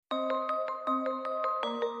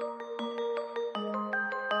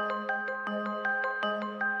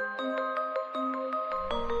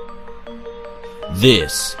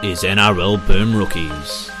This is NRL Boom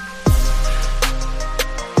Rookies.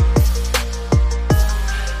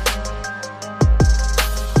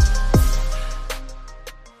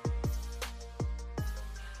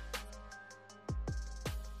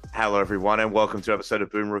 Hello everyone and welcome to an episode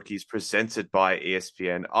of Boom Rookies presented by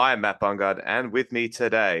ESPN. I am Matt Bungard and with me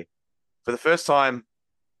today, for the first time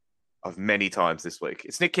of many times this week,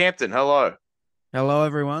 it's Nick Campton. Hello. Hello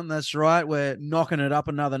everyone. That's right. We're knocking it up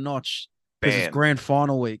another notch because it's grand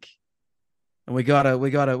final week. And we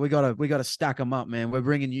gotta stack them up, man. We're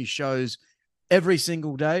bringing you shows every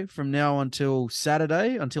single day from now until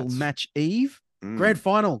Saturday, until match eve. Grand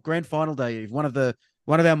final day eve. One of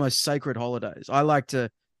our most sacred holidays. I like to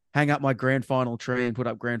hang up my grand final tree and put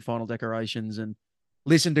up grand final decorations and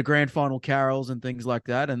listen to grand final carols and things like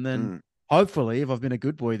that. And then hopefully, if I've been a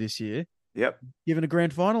good boy this year, given a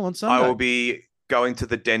grand final on Sunday. I will be going to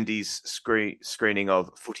the Dendy's screening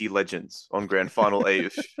of Footy Legends on grand final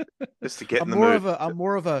eve just to get in the mood. I'm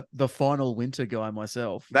more of the final winter guy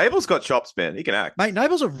myself. Nable's got chops, man. He can act. Mate,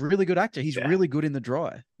 Nable's a really good actor. He's really good in the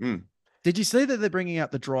dry. Did you see that they're bringing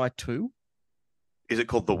out the dry 2? Is it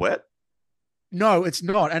called The Wet? No, it's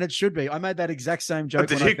not, and it should be. I made that exact same joke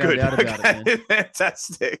when I found out about it. Man.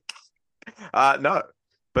 Fantastic. No,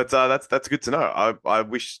 but that's good to know. I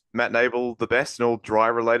wish Matt Nable the best in all dry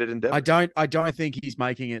related endeavors. I don't think he's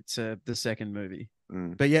making it to the second movie.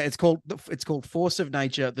 But yeah, it's called Force of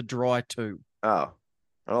Nature: The Dry 2. Oh,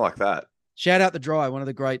 I don't like that. Shout out The Dry, one of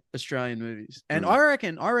the great Australian movies. And I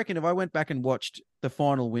reckon if I went back and watched The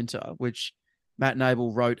Final Winter, which Matt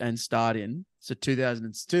Nable wrote and starred in, so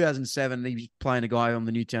 2007, he was playing a guy on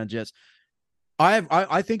the Newtown Jets.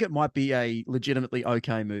 I think it might be a legitimately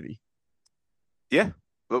okay movie. Yeah.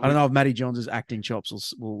 I don't know if Matty Johns' acting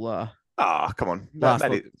chops will come on. last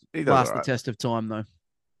the test of time, though.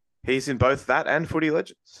 He's in both that and Footy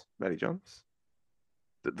Legends, Matty Johns.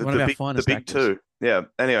 The big two. Yeah.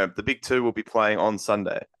 Anyway, the big two will be playing on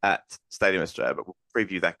Sunday at Stadium Australia, but we'll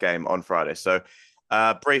preview that game on Friday. So,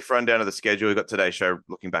 brief rundown of the schedule. We've got today's show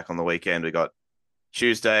looking back on the weekend. We got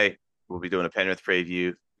Tuesday. We'll be doing a Penrith preview.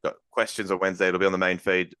 We've got questions on Wednesday. It'll be on the main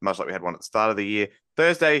feed, much like we had one at the start of the year.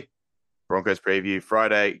 Thursday, Broncos preview.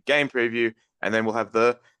 Friday, game preview. And then we'll have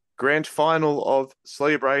the grand final of Slow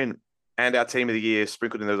Your Brain and our team of the year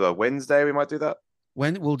sprinkled in there. Wednesday, we might do that.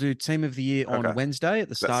 When we'll do team of the year on Wednesday at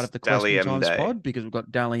the start of the Question Times pod, because we've got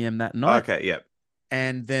Dally M that night. Okay, yeah.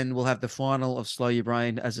 And then we'll have the final of Slow Your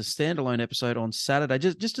Brain as a standalone episode on Saturday,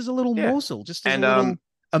 just as a little morsel, just as a little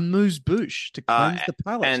amuse-bouche to cleanse the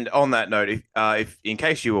palate. And on that note, if in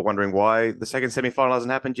case you were wondering why the second semi-final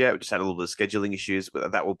hasn't happened yet, we just had a little bit of scheduling issues,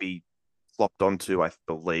 but that will be flopped onto, I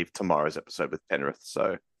believe, tomorrow's episode with Penrith.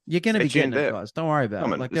 So you're going to be getting it, guys. Don't worry about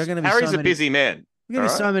it. Like, they're going to be Harry's a busy man. There's going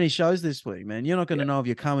to be so many shows this week, man. You're not going to know if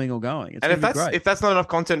you're coming or going. It's and if that's not enough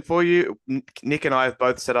content for you, Nick and I have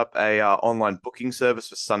both set up a online booking service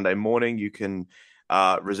for Sunday morning. You can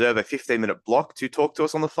reserve a 15-minute block to talk to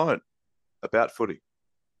us on the phone about footy.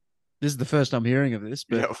 This is the first I'm hearing of this,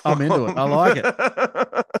 but I'm into it. I like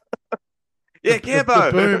it. Yeah,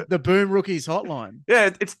 Cambo. The Boom Rookies hotline.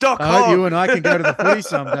 Yeah, it's .com. I hope you and I can go to the footy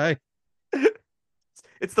someday.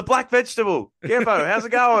 It's the black vegetable. Cambo, how's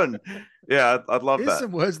it going? Yeah, I'd love that. Here's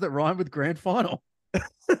some words that rhyme with grand final.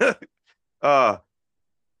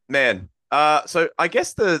 Man. So I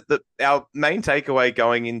guess our main takeaway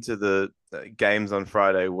going into the games on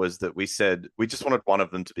Friday was that we said we just wanted one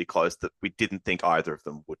of them to be close, that we didn't think either of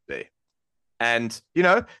them would be. And,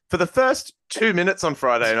 for the first 2 minutes on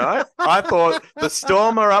Friday night, I thought the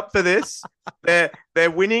Storm are up for this. They're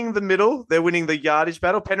winning the middle. They're winning the yardage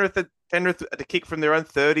battle. Penrith had to kick from their own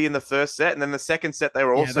 30 in the first set. And then the second set, they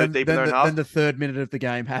were also deep in their own half. Then the third minute of the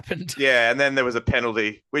game happened. Yeah, and then there was a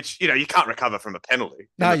penalty, which, you can't recover from a penalty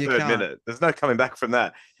in the third minute. There's no coming back from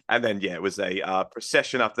that. And then, it was a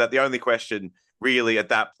procession after that. The only question really at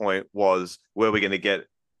that point was, were we going to get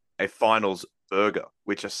a finals burger,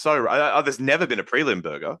 which are so... there's never been a prelim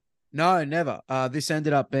burger. No, never. This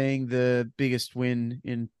ended up being the biggest win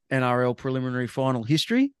in NRL preliminary final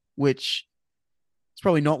history, which is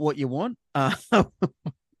probably not what you want.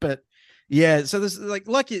 But yeah, so this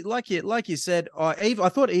like you said, I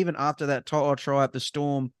thought even after that try up, the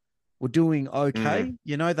Storm were doing okay.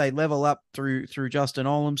 They level up through Justin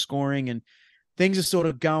Olam scoring, and things are sort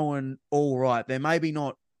of going all right. They're maybe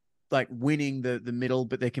not like winning the middle,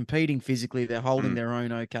 but they're competing physically. They're holding their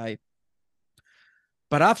own okay.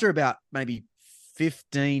 But after about maybe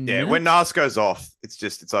 15 minutes... when Nas goes off,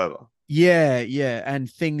 it's over. Yeah. And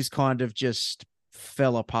things kind of just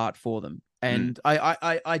fell apart for them. And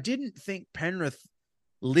I didn't think Penrith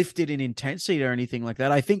lifted in intensity or anything like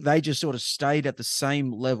that. I think they just sort of stayed at the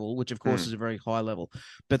same level, which of course is a very high level,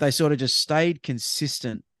 but they sort of just stayed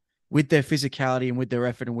consistent with their physicality and with their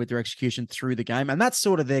effort and with their execution through the game. And that's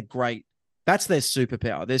sort of that's their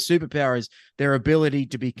superpower. Their superpower is their ability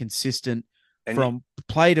to be consistent from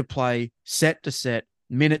play to play, set to set,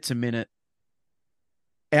 minute to minute,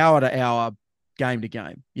 hour to hour, game to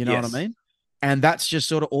game. You know what I mean? And that's just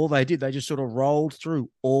sort of all they did. They just sort of rolled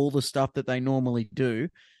through all the stuff that they normally do,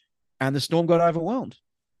 and the Storm got overwhelmed.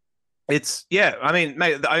 I mean,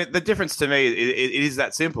 mate, the difference to me, it is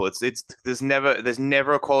that simple. There's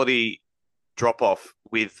never a quality drop off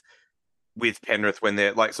with Penrith when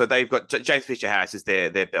they're like, so they've got James Fisher-Harris is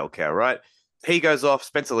their bell cow, right? He goes off,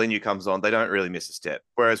 Spencer Leniu comes on, they don't really miss a step.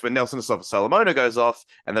 Whereas when Nelson Solomona goes off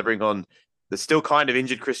and they bring on the still kind of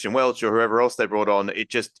injured Christian Welch or whoever else they brought on,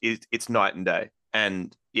 it's night and day.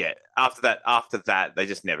 And yeah, after that, they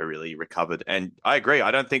just never really recovered. And I agree.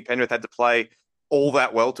 I don't think Penrith had to play all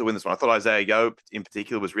that well to win this one. I thought Isaiah Yeo in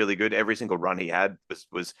particular was really good. Every single run he had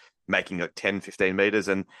was making like 10, 15 meters.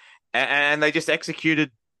 And they just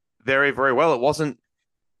executed very, very well. It wasn't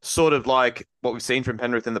sort of like what we've seen from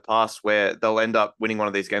Penrith in the past where they'll end up winning one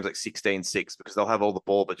of these games like 16-6 because they'll have all the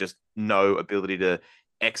ball but just no ability to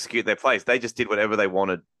execute their plays. They just did whatever they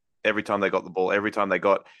wanted every time they got the ball, every time they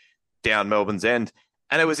got down Melbourne's end.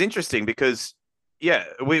 And it was interesting because, yeah,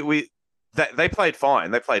 they played fine.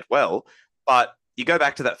 They played well. But you go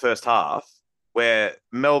back to that first half where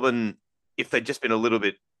Melbourne, if they'd just been a little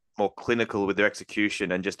bit more clinical with their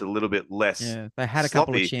execution and just a little bit less they had a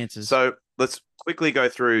couple of chances. So let's quickly go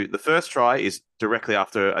through. The first try is directly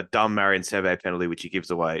after a dumb Marion Seve penalty, which he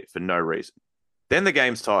gives away for no reason. Then the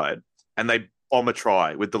game's tied, and they bomb a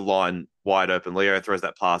try with the line wide open. Leo throws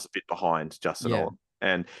that pass a bit behind Justin Olam.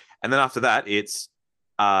 And then after that, it's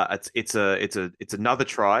another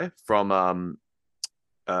try from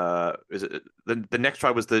is it the next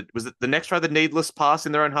try was the next try the needless pass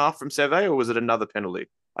in their own half from Seve, or was it another penalty?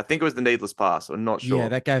 I think it was the needless pass. I'm not sure. Yeah,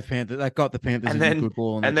 that got the Panthers in a good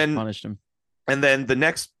ball and then punished them. And then the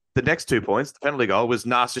next 2 points, the penalty goal, was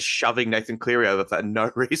Nas just shoving Nathan Cleary over for no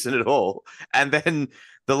reason at all. And then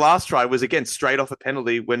the last try was again straight off a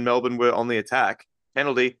penalty when Melbourne were on the attack.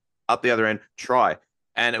 Penalty up the other end, try.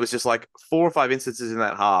 And it was just like 4 or 5 instances in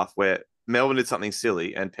that half where Melbourne did something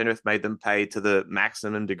silly and Penrith made them pay to the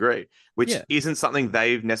maximum degree, which isn't something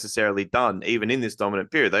they've necessarily done, even in this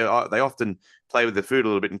dominant period. They often play with the food a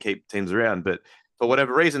little bit and keep teams around. But for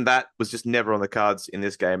whatever reason, that was just never on the cards in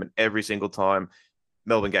this game. And every single time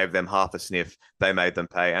Melbourne gave them half a sniff, they made them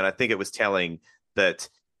pay. And I think it was telling that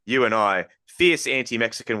you and I, fierce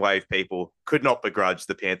anti-Mexican wave people, could not begrudge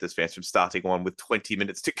the Panthers fans from starting on with 20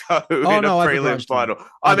 minutes to go in a prelim final.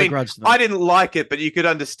 I mean, I didn't like it, but you could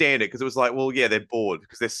understand it because it was like, well, yeah, they're bored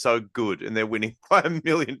because they're so good and they're winning by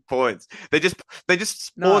 1,000,000 points. They just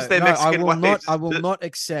forced their Mexican waves. I will not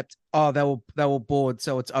accept. Oh, they were bored,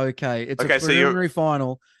 so it's okay. It's a preliminary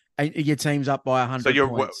final, and your team's up by 100. So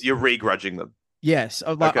points. you're regrudging them. Yes,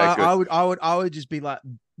 like, I would just be like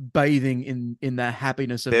bathing in the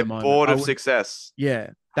happiness of the moment. They're bored of success. Yeah,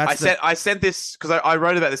 I sent this because I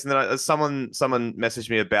wrote about this, and then someone messaged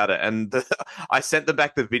me about it, and I sent them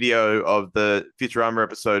back the video of the Futurama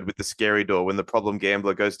episode with the scary door when the problem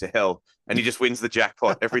gambler goes to hell and he just wins the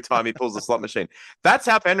jackpot every time he pulls the slot machine. That's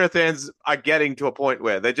how Penrith fans are getting to a point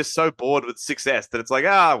where they're just so bored with success that it's like,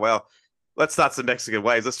 well, let's start some Mexican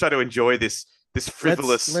waves. Let's try to enjoy this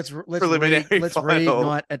frivolous preliminary let's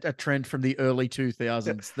reignite a trend from the early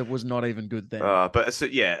 2000s that was not even good then. But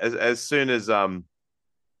as soon as the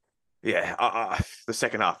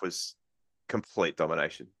second half was complete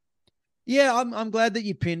domination. Yeah, I'm glad that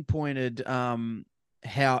you pinpointed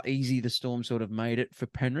how easy the Storm sort of made it for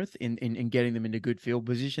Penrith in getting them into good field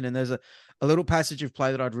position. And there's a little passage of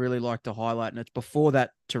play that I'd really like to highlight, and it's before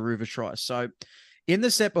that Taruva try. So in the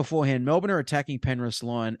set beforehand, Melbourne are attacking Penrith's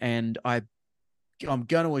line, and I'm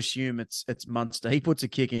going to assume it's Munster. He puts a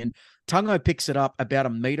kick in. Tungo picks it up about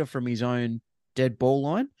a meter from his own dead ball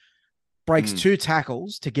line, breaks 2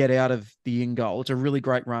 tackles to get out of the in goal. It's a really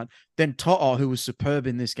great run. Then To'o, who was superb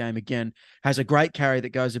in this game again, has a great carry that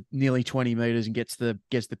goes nearly 20 meters and gets the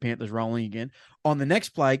Panthers rolling again. On the next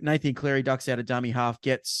play, Nathan Cleary ducks out a dummy half,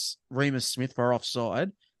 gets Remus Smith for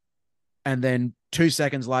offside. And then 2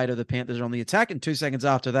 seconds later, the Panthers are on the attack. And 2 seconds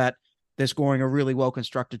after that, they're scoring a really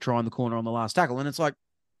well-constructed try in the corner on the last tackle. And it's like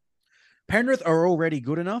Penrith are already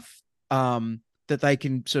good enough that they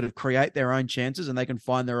can sort of create their own chances and they can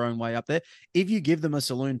find their own way up there. If you give them a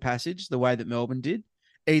saloon passage the way that Melbourne did,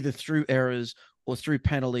 either through errors or through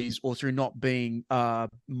penalties or through not being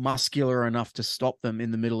muscular enough to stop them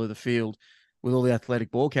in the middle of the field with all the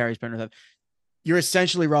athletic ball carriers Penrith have, you're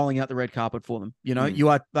essentially rolling out the red carpet for them. You know, you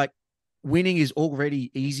are like, winning is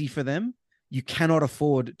already easy for them. You cannot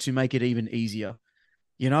afford to make it even easier,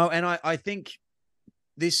 you know? And I think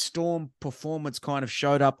this Storm performance kind of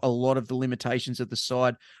showed up a lot of the limitations of the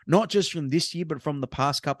side, not just from this year, but from the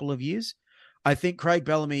past couple of years. I think Craig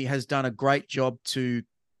Bellamy has done a great job to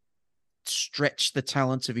stretch the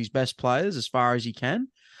talents of his best players as far as he can.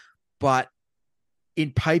 But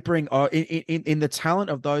in papering, or in the talent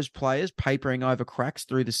of those players papering over cracks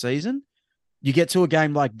through the season, you get to a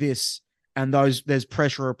game like this, and there's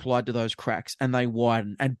pressure applied to those cracks, and they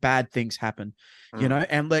widen, and bad things happen, you know.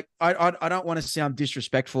 And like, I don't want to sound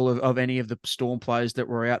disrespectful of any of the Storm players that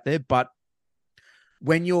were out there, but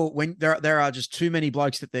when there are just too many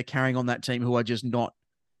blokes that they're carrying on that team who are just not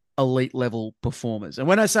elite level performers. And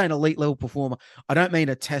when I say an elite level performer, I don't mean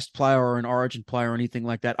a test player or an origin player or anything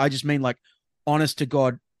like that. I just mean like honest to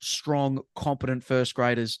God, strong, competent first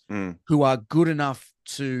graders who are good enough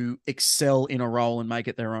to excel in a role and make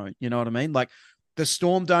it their own. You know what I mean? Like the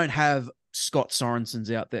Storm don't have Scott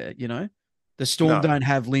Sorensens out there, you know? The Storm don't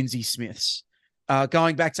have Lindsay Smiths.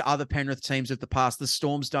 Going back to other Penrith teams of the past, the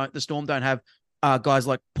Storm don't have guys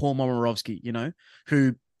like Paul Momirovski, you know,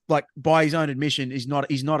 who, like, by his own admission, he's not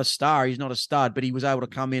a star, he's not a stud, but he was able to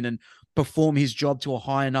come in and perform his job to a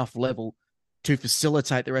high enough level to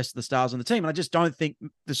facilitate the rest of the stars on the team. And I just don't think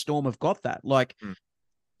the Storm have got that. Like,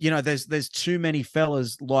 you know, there's too many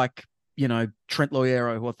fellas like, you know, Trent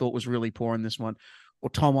Loiero, who I thought was really poor in this one, or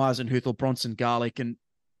Tom Eisenhuth or Bronson Garlick. And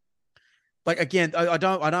like, again, I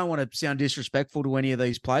don't want to sound disrespectful to any of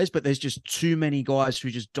these players, but there's just too many guys who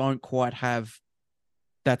just don't quite have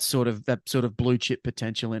that sort of blue chip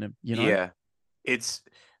potential in them, you know? Yeah. It's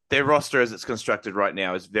their roster as it's constructed right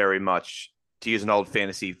now is very much, to use an old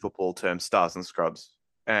fantasy football term, stars and scrubs.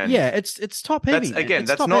 And yeah, it's top heavy.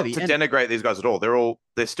 That's not to denigrate these guys at all.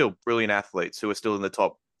 They're still brilliant athletes who are still in the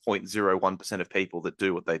top 0.01% of people that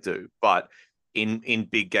do what they do. But in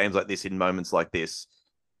big games like this, in moments like this,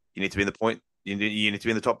 you need to be in the point. You need to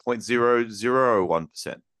be in the top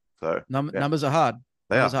 0.001%. So numbers are hard.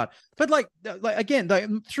 Hard. But like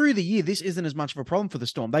again, through the year, this isn't as much of a problem for the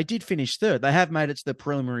Storm. They did finish third. They have made it to the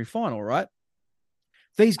preliminary final, right?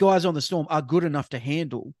 These guys on the Storm are good enough to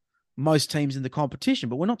handle most teams in the competition,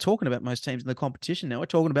 but we're not talking about most teams in the competition now. We're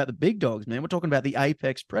talking about the big dogs, man. We're talking about the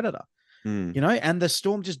apex predator, you know, and the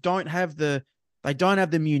Storm just don't have the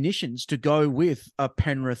munitions to go with a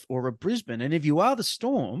Penrith or a Brisbane. And if you are the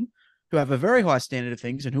Storm, who have a very high standard of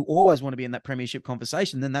things and who always want to be in that premiership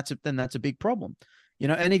conversation, then that's a big problem. You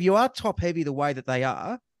know, and if you are top heavy the way that they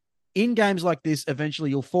are, in games like this, eventually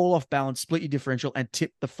you'll fall off balance, split your differential, and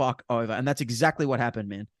tip the fuck over. And that's exactly what happened,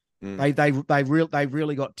 man. They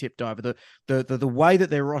really got tipped over. The way that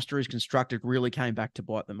their roster is constructed really came back to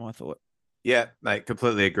bite them, I thought. Yeah, mate,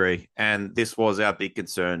 completely agree. And this was our big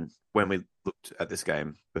concern when we looked at this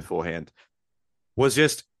game beforehand, was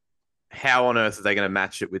just how on earth are they going to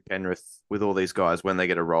match it with Penrith, with all these guys when they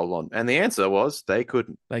get a roll on? And the answer was they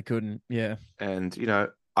couldn't. They couldn't, yeah. And, you know,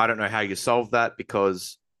 I don't know how you solve that,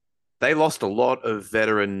 because they lost a lot of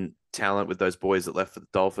veteran talent with those boys that left for the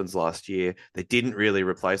Dolphins last year. They didn't really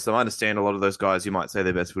replace them. I understand a lot of those guys, you might say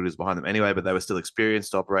their best footers behind them anyway, but they were still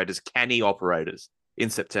experienced operators, canny operators in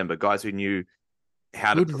September, guys who knew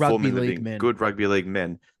how to perform in the big, good rugby league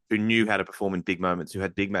men who knew how to perform in big moments, who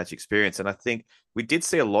had big match experience. And I think we did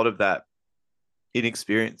see a lot of that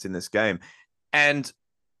inexperience in this game. And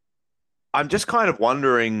I'm just kind of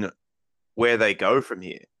wondering where they go from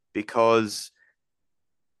here, because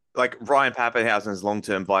like Ryan Pappenhausen's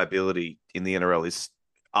long-term viability in the NRL is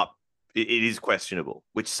up. It is questionable,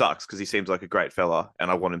 which sucks because he seems like a great fella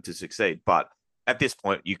and I want him to succeed. But at this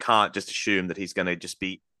point, you can't just assume that he's going to just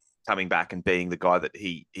be coming back and being the guy that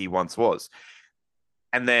he once was.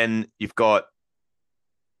 And then you've got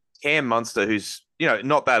Cam Munster, who's, you know,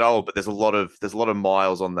 not that old, but there's a lot of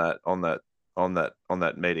miles on that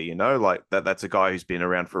meter, you know, like that's a guy who's been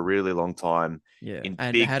around for a really long time. Yeah, in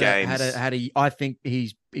and big games. I think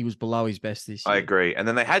he was below his best this year. I agree. And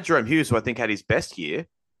then they had Jerome Hughes, who I think had his best year,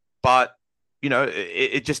 but you know,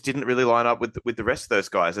 it just didn't really line up with the rest of those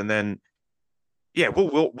guys. And then, yeah,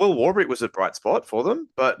 Will Warbrick was a bright spot for them,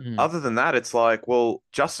 but other than that, it's like, well,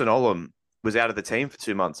 Justin Olam was out of the team for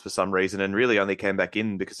 2 months for some reason, and really only came back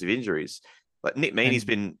in because of injuries. Like Nick Meaney's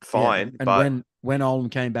been fine, and but when Olam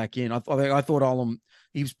came back in, I thought Olam,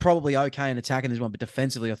 he was probably okay in attacking this one, but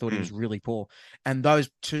defensively I thought he was really poor. And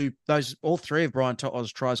all three of Brian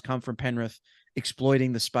To'o's tries come from Penrith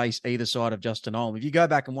exploiting the space either side of Justin Olam. If you go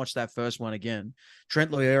back and watch that first one again, Trent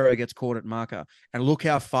Loiero gets caught at marker, and look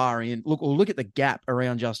how far in. Look at the gap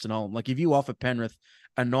around Justin Olam. Like if you offer Penrith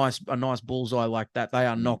a nice bullseye like that, they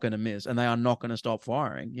are not going to miss, and they are not going to stop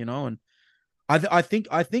firing. And I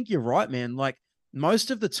think you're right, man. Like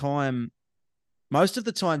most of the time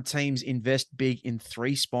teams invest big in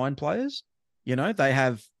 3 spine players. They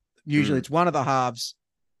have usually it's one of the halves,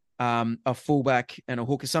 a fullback and a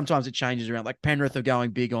hooker. Sometimes it changes around. Like Penrith are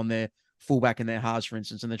going big on their fullback and their halves, for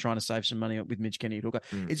instance, and they're trying to save some money with Mitch Kenny at hooker.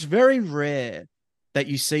 It's very rare that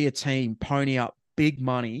you see a team pony up big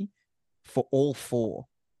money for all 4.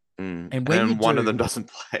 And when one of them doesn't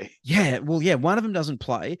play. Yeah, well, yeah, one of them doesn't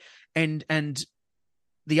play. And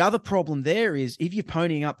the other problem there is if you're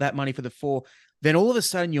ponying up that money for the 4, then all of a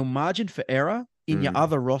sudden your margin for error in your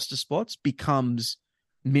other roster spots becomes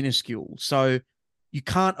minuscule. So you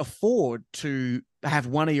can't afford to have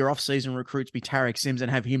one of your off-season recruits be Tarek Sims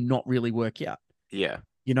and have him not really work out. Yeah.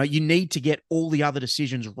 You need to get all the other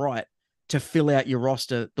decisions right to fill out your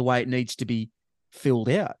roster the way it needs to be filled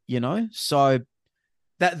out, So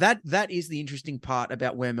that is the interesting part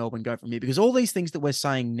about where Melbourne go from here, because all these things that we're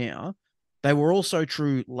saying now, they were also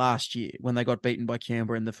true last year when they got beaten by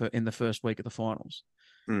Canberra in the first week of the finals.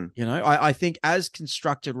 I think as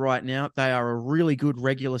constructed right now, they are a really good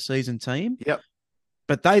regular season team. Yep.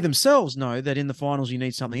 But they themselves know that in the finals you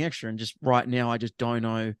need something extra. And just right now, I just don't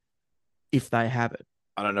know if they have it.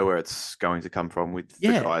 I don't know where it's going to come from with the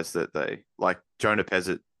guys that they like. Jonah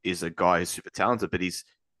Pezzett is a guy who's super talented, but he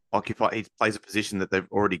plays a position that they've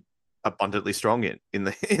already abundantly strong in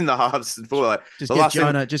the halves and forward.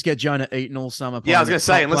 Like, just get Jonah Eaton all summer. Yeah, I was going to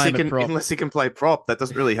say unless he can play prop, that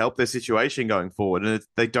doesn't really help their situation going forward, and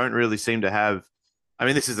they don't really seem to have. I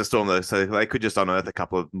mean, this is the Storm though, so they could just unearth a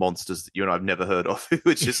couple of monsters that you and I've never heard of,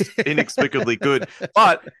 which is inexplicably good.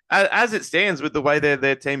 But as it stands, with the way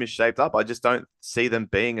their team is shaped up, I just don't see them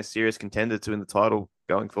being a serious contender to win the title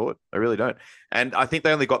going forward. I really don't. And I think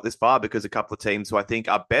they only got this far because a couple of teams who I think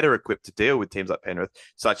are better equipped to deal with teams like Penrith,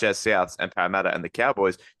 such as Souths and Parramatta and the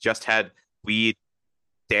Cowboys, just had weird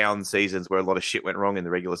down seasons where a lot of shit went wrong in the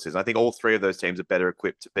regular season. I think all 3 of those teams are better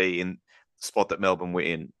equipped to be in the spot that Melbourne were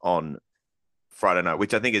in on Friday night,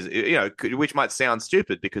 which I think is, which might sound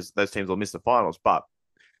stupid because those teams will miss the finals, but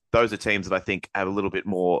those are teams that I think have a little bit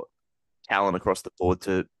more talent across the board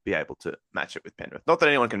to be able to match it with Penrith. Not that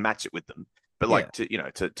anyone can match it with them, but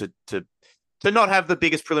to not have the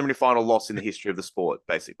biggest preliminary final loss in the history of the sport,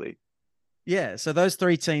 basically. Yeah. So those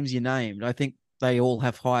 3 teams you named, I think they all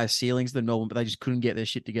have higher ceilings than Melbourne, but they just couldn't get their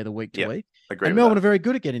shit together week to week. Agree. And Melbourne are very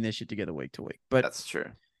good at getting their shit together week to week, but that's true.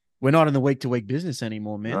 We're not in the week to week business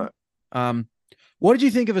anymore, man. No. What did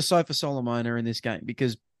you think of Asofa Solomona in this game?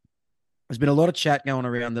 Because there's been a lot of chat going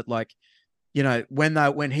around that, like,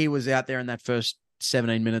 when he was out there in that first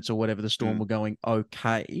 17 minutes or whatever, the Storm were going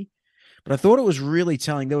okay. But I thought it was really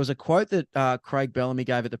telling. There was a quote that Craig Bellamy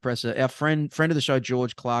gave at the presser. Our friend of the show,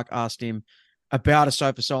 George Clark, asked him about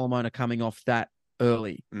Asofa Solomona coming off that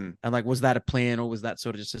early. And like, was that a plan or was that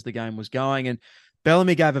sort of just as the game was going? And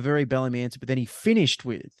Bellamy gave a very Bellamy answer, but then he finished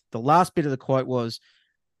with the last bit of the quote was,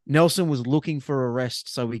 Nelson was looking for a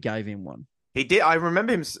rest, so we gave him one. He did. I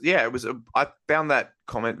remember him. Yeah, it was. I found that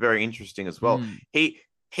comment very interesting as well.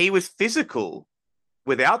 He was physical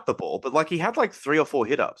without the ball, but like he had like 3 or 4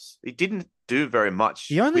 hit-ups. He didn't do very much.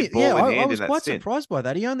 He only, I was quite surprised by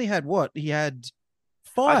that. He only had what? He had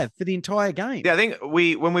 5 for the entire game. Yeah, I think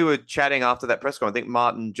when we were chatting after that press conference, I think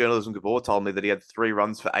Martin Journalism Gabor told me that he had 3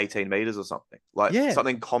 runs for 18 meters or something.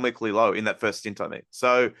 Something comically low in that first stint, I mean.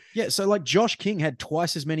 So like Josh King had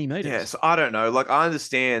twice as many meters. Yeah, so I don't know. Like, I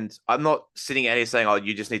understand. I'm not sitting out here saying, oh,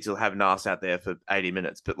 you just need to have Nas out there for 80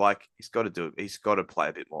 minutes. But like, he's got to do it. He's got to play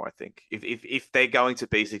a bit more, I think. If they're going to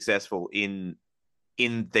be successful in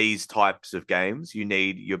these types of games, you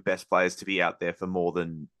need your best players to be out there for more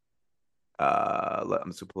than I'm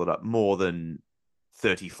just gonna pull it up. More than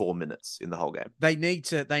 34 minutes in the whole game. They need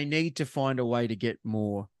to find a way to get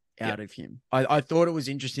more out of him. I thought it was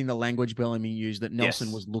interesting the language Bellamy used that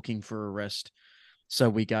Nelson was looking for a rest, so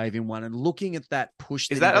we gave him one. And looking at that push,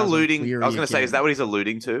 is that alluding? I was going to say, is that what he's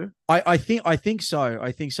alluding to? I think so.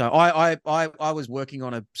 I was working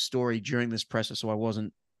on a story during this presser, so I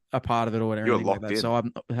wasn't a part of it or whatever. You were locked in. So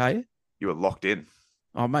you were locked in.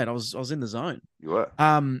 Oh mate, I was in the zone. You were.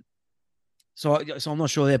 So I'm not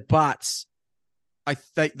sure there, but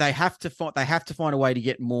they have to find a way to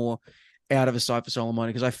get more out of Asofa Solomona,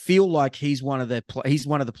 because I feel like he's one of the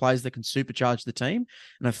players that can supercharge the team,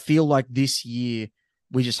 and I feel like this year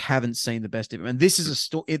we just haven't seen the best of him. And this is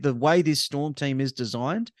the way this Storm team is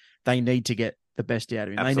designed. They need to get the best out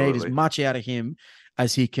of him. Absolutely. They need as much out of him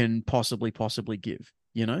as he can possibly give.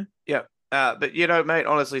 Yeah. But mate,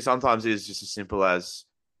 honestly, sometimes it is just as simple as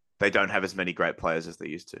they don't have as many great players as they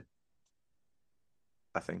used to.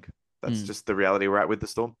 I think. That's just the reality we're at with the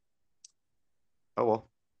Storm. Oh well,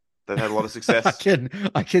 they've had a lot of success.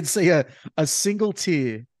 I can see a single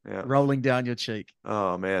tear rolling down your cheek.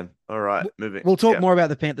 Oh man! All right, moving. We'll talk more about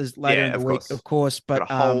the Panthers later in the week, of course. But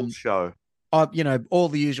got a whole show. All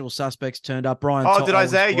the usual suspects turned up. Brian. Did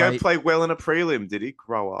Isaiah Yeo play well in a prelim? Did he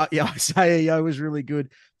grow up? Yeah, Isaiah Yeo was really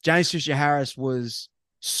good. James Fisher-Harris was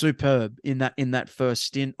superb in that first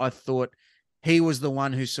stint. I thought he was the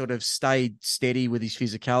one who sort of stayed steady with his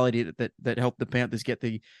physicality that helped the Panthers get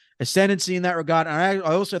the ascendancy in that regard. And I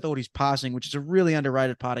also thought his passing, which is a really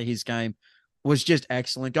underrated part of his game, was just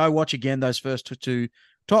excellent. Go watch again those first two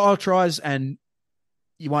tries, and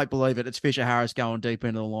you won't believe it. It's Fisher-Harris going deep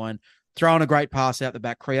into the line, throwing a great pass out the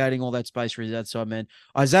back, creating all that space for his outside man.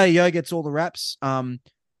 Isaiah Yeo gets all the raps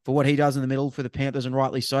for what he does in the middle for the Panthers, and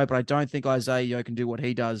rightly so, but I don't think Isaiah Yeo can do what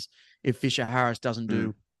he does if Fisher-Harris doesn't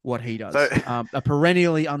do what he does. So, a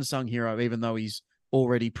perennially unsung hero, even though he's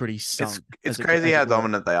already pretty sung. It's crazy how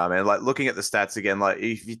dominant they are, man. Like, looking at the stats again, like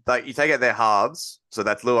if you take out their halves, so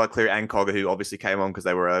that's Luai, Cleary, and Cogger, who obviously came on because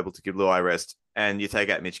they were able to give Luai rest, and you take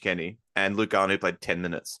out Mitch Kenny and Luke Garner, who played 10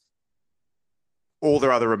 minutes. All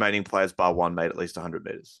their other remaining players, bar one, made at least 100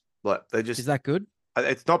 meters. Like, they just... Is that good?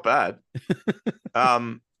 It's not bad.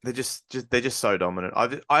 They're just so dominant.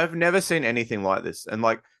 I've never seen anything like this, and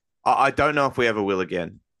like I don't know if we ever will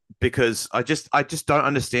again, because I just don't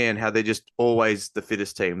understand how they're just always the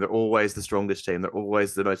fittest team. They're always the strongest team. They're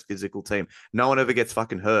always the most physical team. No one ever gets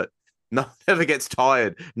fucking hurt. No one ever gets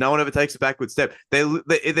tired. No one ever takes a backward step.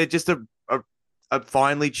 They're just a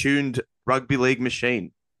finely tuned rugby league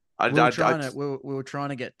machine. We were trying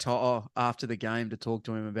to get Toto after the game to talk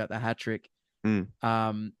to him about the hat trick.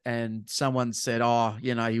 And someone said,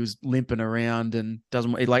 he was limping around and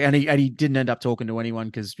he didn't end up talking to anyone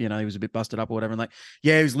because, he was a bit busted up or whatever. And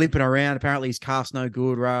he was limping around. Apparently his calf's no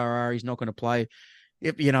good. He's not going to play.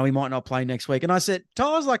 He might not play next week. And I said,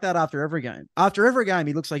 Toto's like that after every game. After every game,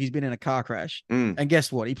 he looks like he's been in a car crash. And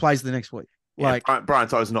guess what? He plays the next week. Brian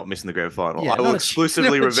Toto's not missing the grand final. I will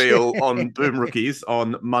exclusively reveal on Boom Rookies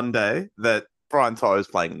on Monday that Brian To'o is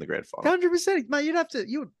playing in the grand final. 100%, mate. You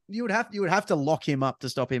would have to lock him up to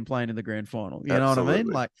stop him playing in the grand final. You know what I mean?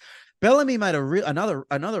 Like, Bellamy made another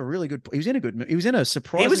really good. He was in a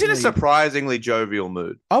surprisingly jovial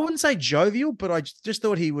mood. I wouldn't say jovial, but I just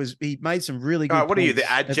thought he made some really good. What are you, the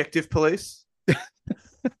adjective police?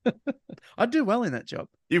 I'd do well in that job.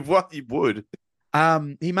 You would.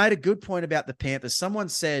 He made a good point about the Panthers. Someone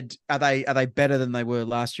said, "Are they better than they were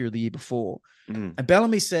last year or the year before?" And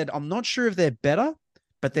Bellamy said, "I'm not sure if they're better,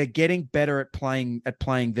 but they're getting better at playing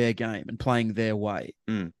their game and playing their way."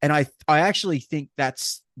 And I actually think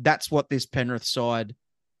that's what this Penrith side,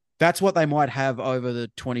 that's what they might have over the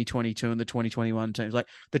 2022 and the 2021 teams. Like,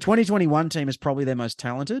 the 2021 team is probably their most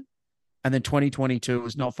talented, and then 2022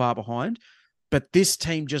 is not far behind. But this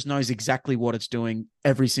team just knows exactly what it's doing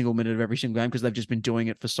every single minute of every single game because they've just been doing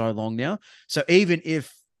it for so long now. So even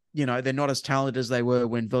if, they're not as talented as they were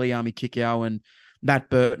when Viliami Kikau and Matt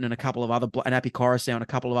Burton and a couple of other, and Api Coruscant and a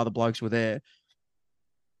couple of other blokes were there,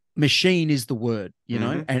 machine is the word,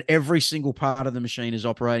 and every single part of the machine is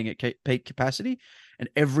operating at peak capacity, and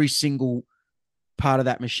every single part of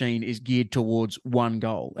that machine is geared towards one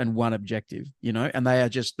goal and one objective, and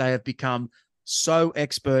they have become so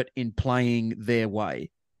expert in playing their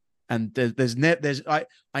way. And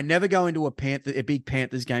I never go into a big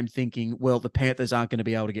Panthers game thinking, well, the Panthers aren't going to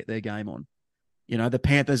be able to get their game on. The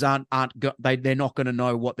Panthers they're not going to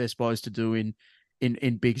know what they're supposed to do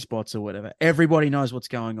in big spots or whatever. Everybody knows what's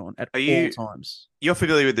going on at all times. You're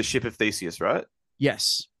familiar with the ship of Theseus, right?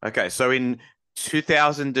 Yes. Okay, so in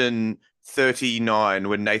 2039,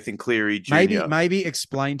 when Nathan Cleary Jr. Maybe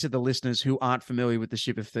explain to the listeners who aren't familiar with the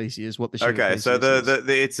ship of Theseus what the ship of Theseus is. Okay, so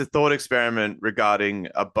it's a thought experiment regarding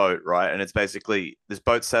a boat, right? And it's basically this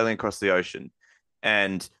boat sailing across the ocean,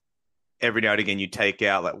 and every now and again you take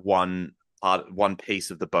out like one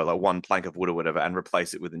piece of the boat, like one plank of wood or whatever, and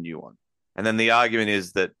replace it with a new one. And then the argument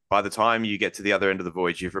is that by the time you get to the other end of the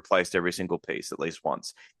voyage, you've replaced every single piece at least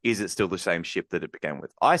once. Is it still the same ship that it began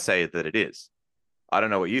with? I say that it is. I don't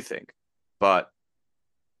know what you think. But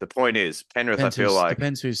the point is, Penrith,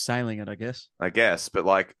 depends who's sailing it, I guess. But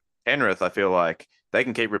like Penrith, I feel like they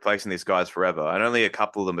can keep replacing these guys forever, and only a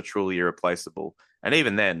couple of them are truly irreplaceable. And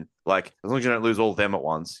even then, like, as long as you don't lose all of them at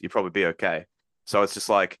once, you'll probably be okay. So it's just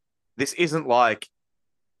like, this isn't like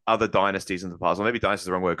other dynasties in the past. Or maybe dynasty is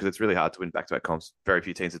the wrong word because it's really hard to win back-to-back comps. Very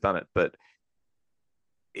few teams have done it, but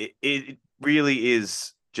it really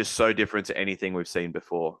is just so different to anything we've seen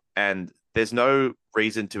before. And there's no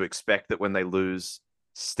reason to expect that when they lose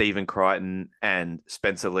Stephen Crichton and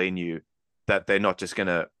Spencer Leniu, that they're not just going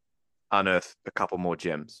to unearth a couple more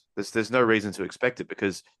gems. There's no reason to expect it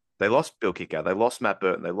because they lost Bill Kickout, they lost Matt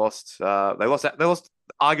Burton, they lost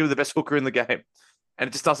arguably the best hooker in the game, and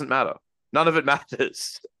it just doesn't matter. None of it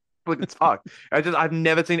matters. Like it's fucked. I've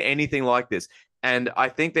never seen anything like this, and I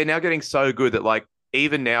think they're now getting so good that like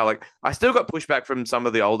even now, like I still got pushback from some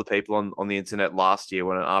of the older people on the internet last year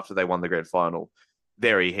after they won the grand final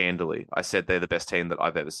very handily. I said they're the best team that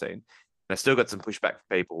I've ever seen, and I still got some pushback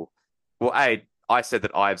from people. Well, I said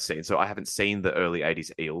that I've seen, so I haven't seen the early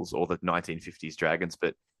 80s Eels or the 1950s Dragons,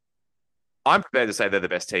 but I'm prepared to say they're the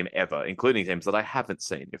best team ever, including teams that I haven't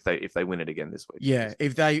seen if they win it again this week. Yeah,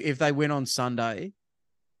 if they win on Sunday,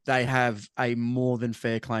 they have a more than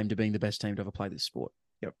fair claim to being the best team to ever play this sport.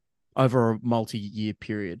 Yep. Over a multi-year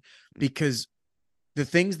period. Because the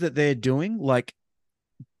things that they're doing, like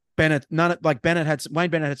Wayne Bennett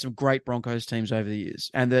had some great Broncos teams over the years.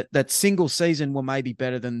 And that single season were maybe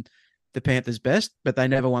better than the Panthers' best, but they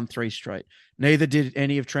never won 3 straight. Neither did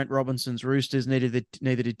any of Trent Robinson's Roosters, neither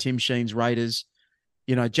did Tim Sheen's Raiders.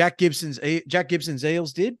 You know, Jack Gibson's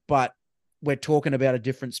Eels did, but we're talking about a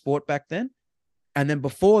different sport back then. And then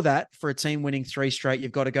before that, for a team winning 3 straight,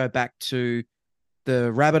 you've got to go back to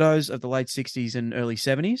the Rabbitohs of the late 60s and early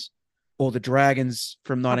 70s, or the Dragons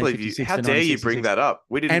from 1956 How to dare you bring that up?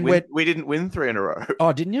 We didn't win 3 in a row.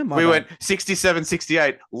 Oh, didn't you? We went 67,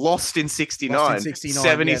 68, lost in 69,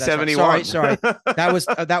 70, 71. Right. Sorry.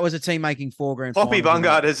 That was a team making 4 grand finals. Poppy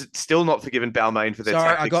Bungard has still not forgiven Balmain for their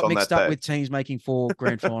tactics on that day. I got mixed up with teams making 4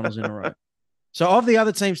 grand finals in a row. So of the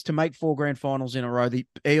other teams to make 4 grand finals in a row, the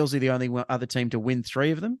Eels are the only other team to win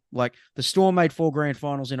 3 of them. Like the Storm made 4 grand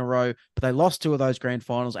finals in a row, but they lost 2 of those grand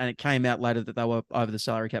finals, and it came out later that they were over the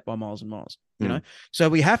salary cap by miles and miles. You know, so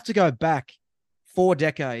we have to go back 4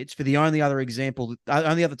 decades for the only other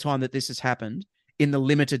time that this has happened in the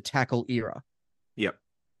limited tackle era. Yep.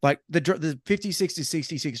 Like the 56 to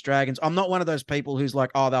 66 Dragons. I'm not one of those people who's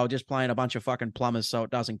like, oh, they were just playing a bunch of fucking plumbers, so it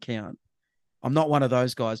doesn't count. I'm not one of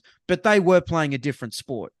those guys, but they were playing a different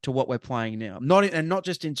sport to what we're playing now. Not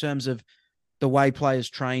just in terms of the way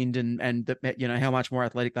players trained and how much more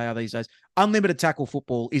athletic they are these days. Unlimited tackle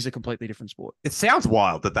football is a completely different sport. It sounds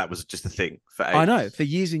wild that was just a thing for ages. I know, for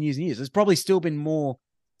years and years and years. There's probably still been more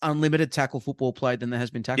unlimited tackle football played than there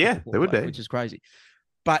has been tackle football there would played, be, which is crazy.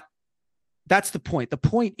 But that's the point. The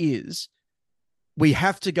point is we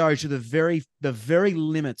have to go to the very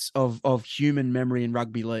limits of human memory in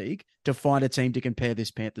rugby league to find a team to compare this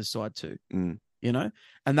Panthers side to, you know,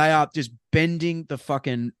 and they are just bending the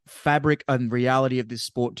fucking fabric and reality of this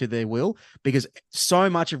sport to their will because so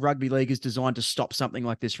much of rugby league is designed to stop something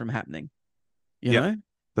like this from happening. You know,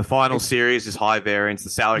 the final series is high variance. The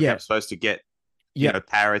salary cap's supposed to get, you know,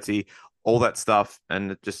 parity, all that stuff.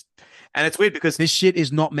 And it's weird because this shit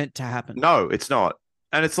is not meant to happen. No, it's not.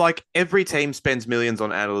 And it's like every team spends millions on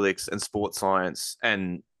analytics and sports science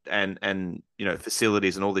and you know,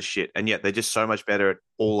 facilities and all this shit. And yet they're just so much better at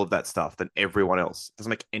all of that stuff than everyone else. It doesn't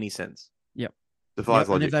make any sense. Yep. Defies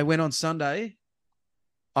logic. And if they win on Sunday,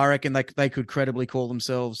 I reckon they could credibly call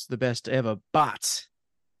themselves the best ever, but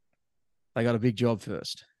they got a big job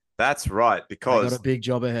first. That's right, because they got a big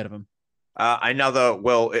job ahead of them. Another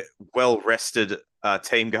well-rested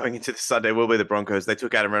team going into this Sunday will be the Broncos. They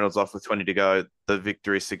took Adam Reynolds off with 20 to go. The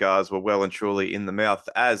victory cigars were well and truly in the mouth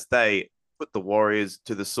as they put the Warriors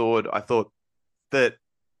to the sword. I thought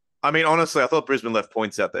Brisbane left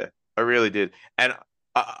points out there. I really did. And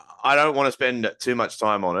I don't want to spend too much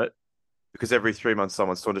time on it because every 3 months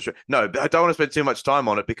someone's torn to. No, I don't want to spend too much time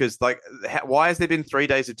on it because, like, why has there been 3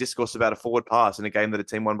 days of discourse about a forward pass in a game that a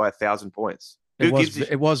team won by 1,000 points?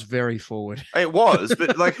 It was very forward. It was,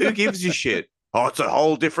 but like, who gives you shit? Oh, it's a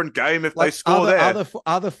whole different game if they score there.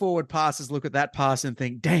 Other forward passes look at that pass and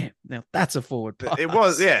think, damn, now that's a forward pass. It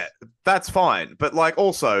was, yeah, that's fine. But like,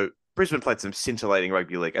 also, Brisbane played some scintillating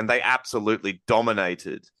rugby league and they absolutely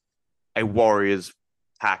dominated a Warriors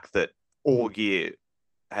pack that all year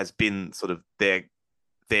has been sort of their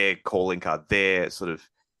calling card, their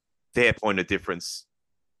point of difference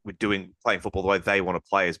with playing football the way they want to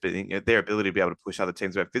play is being their ability to be able to push other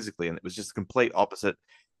teams around physically. And it was just the complete opposite.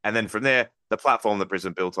 And then from there, the platform that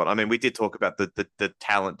Brisbane built on. I mean, we did talk about the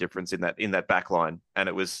talent difference in that back line, and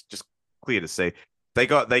it was just clear to see.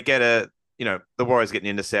 The Warriors get an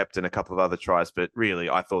intercept and a couple of other tries, but really,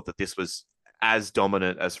 I thought that this was as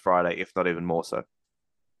dominant as Friday, if not even more so.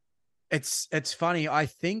 It's funny. I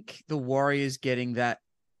think the Warriors getting that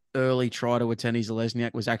early try to Ateni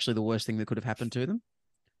Zalesniak was actually the worst thing that could have happened to them,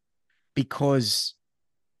 because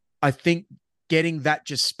I think getting that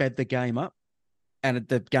just sped the game up. And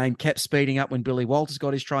the game kept speeding up when Billy Walters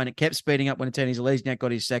got his try, and it kept speeding up when Ateni Zalesniak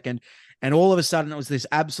got his second. And all of a sudden, it was this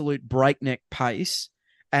absolute breakneck pace.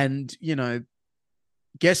 And,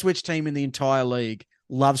 guess which team in the entire league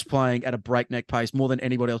loves playing at a breakneck pace more than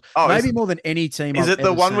anybody else? Oh, maybe more than any team. Is I've it the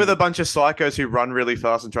ever one seen. with a bunch of psychos who run really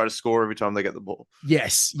fast and try to score every time they get the ball?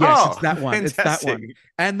 Yes, Oh, it's that one. fantastic. It's that one.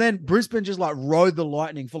 And then Brisbane just like rode the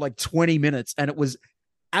Lightning for like 20 minutes, and it was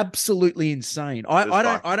absolutely insane. I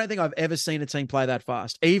don't think I've ever seen a team play that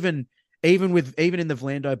fast, even in the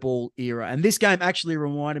Vlando Ball era. And this game actually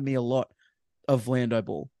reminded me a lot of Vlando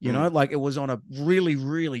Ball. Like it was on a really,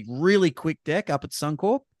 really, really quick deck up at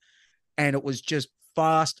Suncorp, and it was just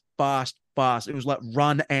fast. It was like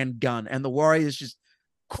run and gun, and the Warriors just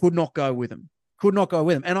could not go with them.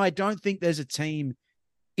 And I don't think there's a team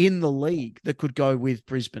in the league that could go with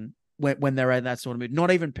Brisbane when they're in that sort of mood.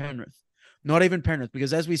 Not even Penrith,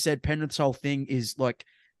 because as we said, Penrith's whole thing is like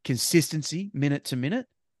consistency, minute to minute.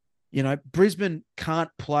 Brisbane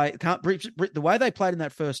the way they played in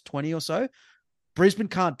that first 20 or so, Brisbane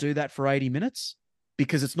can't do that for 80 minutes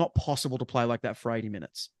because it's not possible to play like that for 80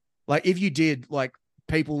 minutes. Like if you did, like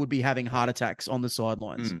people would be having heart attacks on the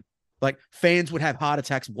sidelines. Like fans would have heart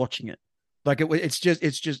attacks watching it. Like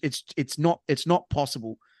it's not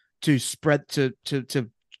possible to spread to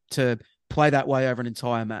play that way over an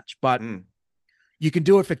entire match. But you can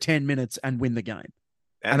do it for 10 minutes and win the game.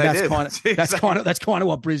 And that's kind of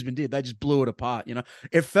what Brisbane did. They just blew it apart.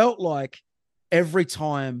 It felt like every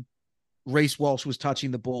time Reece Walsh was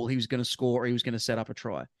touching the ball, he was going to score or he was going to set up a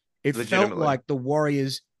try. It felt like the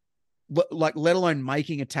Warriors, like let alone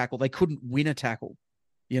making a tackle, they couldn't win a tackle.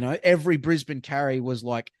 Every Brisbane carry was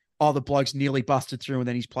like, oh, the bloke's nearly busted through and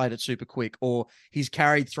then he's played it super quick, or he's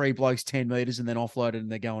carried 3 blokes 10 meters and then offloaded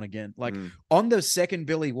and they're going again. Like on the second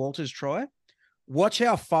Billy Walters try, watch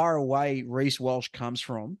how far away Reece Walsh comes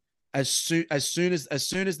from as soon as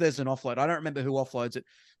there's an offload. I don't remember who offloads it,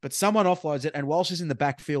 but someone offloads it and Walsh is in the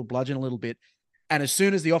backfield bludgeon a little bit. And as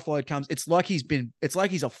soon as the offload comes, it's like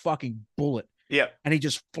he's a fucking bullet. Yeah. And he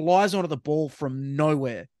just flies onto the ball from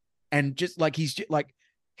nowhere. And just like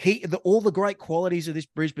all the great qualities of this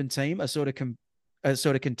Brisbane team are sort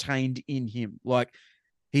of contained in him. Like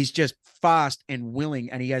he's just fast and willing,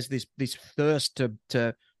 and he has this thirst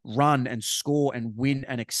to run and score and win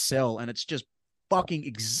and excel, and it's just fucking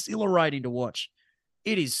exhilarating to watch.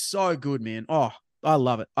 It is so good, man. Oh, I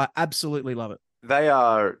love it. I absolutely love it. They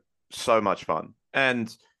are so much fun,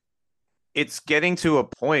 and it's getting to a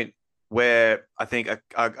point where I think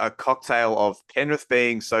a cocktail of Penrith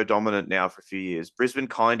being so dominant now for a few years, Brisbane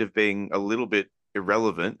kind of being a little bit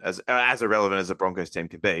irrelevant, as irrelevant as the Broncos team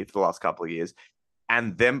can be for the last couple of years,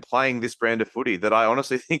 and them playing this brand of footy that I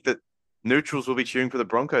honestly think that neutrals will be cheering for the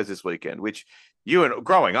Broncos this weekend, which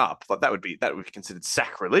growing up, like that would be considered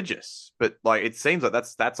sacrilegious. But like it seems like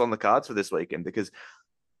that's on the cards for this weekend, because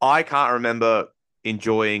I can't remember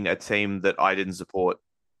enjoying a team that I didn't support.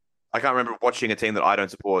 I can't remember watching a team that I don't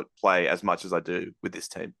support play as much as I do with this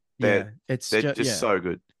team. They're just so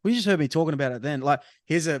good. We just heard me talking about it then. Like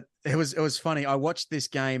it was funny. I watched this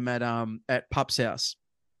game at Pup's house.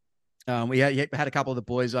 We had a couple of the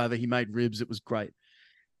boys over. He made ribs. It was great.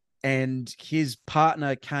 And his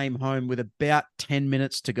partner came home with about 10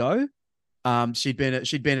 minutes to go. She'd been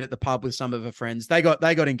at the pub with some of her friends. They got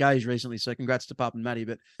engaged recently, so congrats to Pup and Maddie.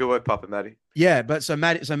 But good work, Pup and Maddie. Yeah, but so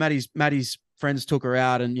Maddie's friends took her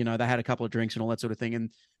out, and they had a couple of drinks and all that sort of thing.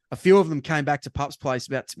 And a few of them came back to Pup's place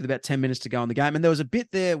with about 10 minutes to go in the game. And there was a bit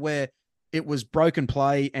there where it was broken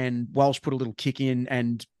play, and Walsh put a little kick in,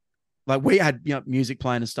 and like we had music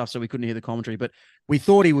playing and stuff, so we couldn't hear the commentary. But we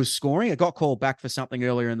thought he was scoring. It got called back for something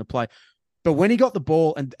earlier in the play. But when he got the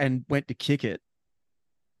ball and went to kick it,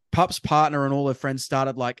 Pup's partner and all her friends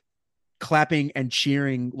started like clapping and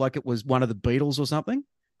cheering like it was one of the Beatles or something.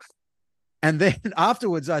 And then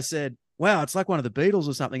afterwards I said, wow, it's like one of the Beatles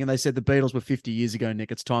or something. And they said the Beatles were 50 years ago,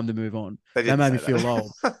 Nick. It's time to move on. They made me feel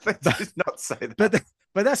old. They did not say that.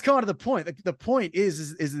 But that's kind of the point. The point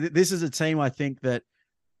is that this is a team, I think, that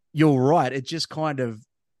you're right. It just kind of,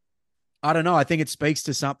 I don't know. I think it speaks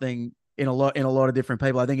to something in a lot of different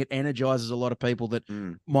people. I think it energizes a lot of people that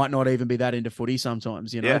might not even be that into footy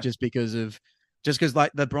sometimes, just because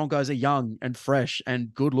like the Broncos are young and fresh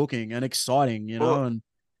and good looking and exciting, and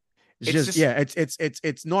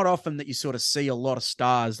it's not often that you sort of see a lot of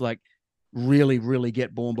stars like really, really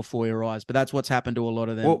get born before your eyes. But that's what's happened to a lot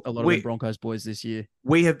of them, the Broncos boys this year.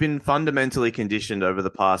 We have been fundamentally conditioned over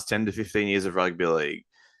the past 10 to 15 years of rugby league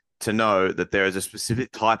to know that there is a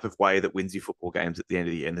specific type of way that wins you football games at the end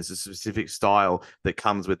of the year. And there's a specific style that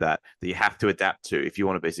comes with that you have to adapt to if you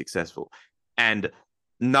want to be successful. And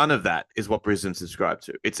none of that is what Brisbane subscribed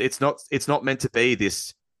to. It's not meant to be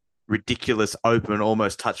this ridiculous, open,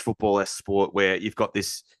 almost touch football-esque sport where you've got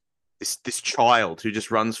this this child who just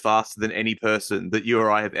runs faster than any person that you or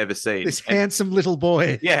I have ever seen. This handsome little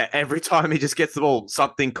boy. Yeah, every time he just gets the ball,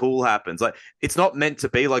 something cool happens. Like, it's not meant to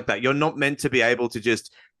be like that. You're not meant to be able to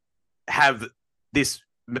just have this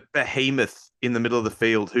behemoth in the middle of the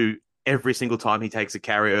field who every single time he takes a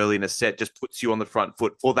carry early in a set just puts you on the front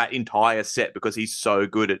foot for that entire set because he's so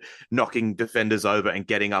good at knocking defenders over and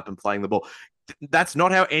getting up and playing the ball. That's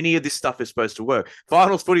not how any of this stuff is supposed to work.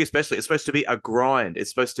 Finals footy especially, it's supposed to be a grind. It's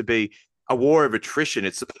supposed to be a war of attrition.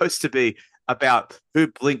 It's supposed to be about who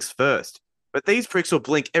blinks first. But these pricks will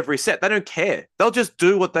blink every set. They don't care. They'll just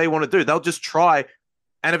do what they want to do. They'll just try.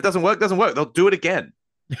 And if it doesn't work, They'll do it again.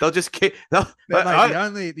 They'll just keep.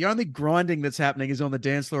 The only grinding that's happening is on the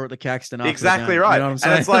dance floor at the Caxton. Exactly right. You know what I'm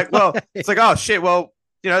saying? And it's like, well, oh shit. Well,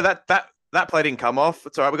 that play didn't come off.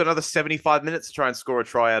 It's all right. We've got another 75 minutes to try and score a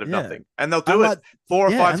try out of nothing, and they'll do it 4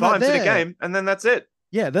 or 5 times in a game, and then that's it.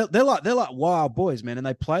 Yeah, they're like wild boys, man, and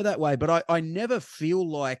they play that way. But I never feel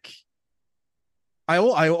like.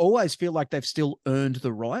 I always feel like they've still earned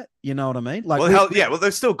the right. You know what I mean? Like, well,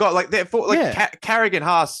 they've still got Carrigan,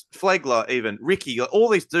 Haas, Flegler, even Ricky. All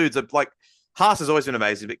these dudes are like. Haas has always been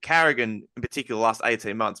amazing, but Carrigan in particular, the last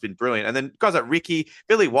 18 months, been brilliant. And then guys like Ricky,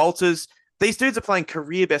 Billy Walters, these dudes are playing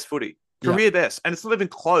career best footy. Career best, and it's not even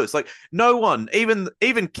close. Like, no one, even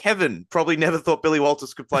Kevin, probably never thought Billy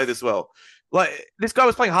Walters could play this well. Like, this guy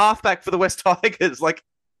was playing halfback for the West Tigers like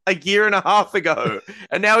a year and a half ago,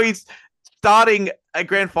 and now he's starting a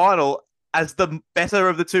grand final as the better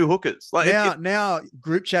of the two hookers. Like, now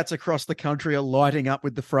group chats across the country are lighting up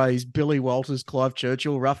with the phrase Billy Walters, Clive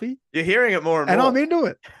Churchill, Ruffy. You're hearing it more and more, and I'm into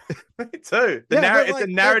it. Me too. It's a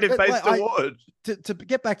narrative-based award. To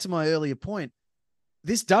get back to my earlier point.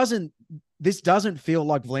 This doesn't feel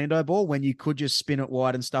like Vlando ball when you could just spin it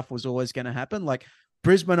wide and stuff was always going to happen. Like,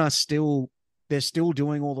 Brisbane they're still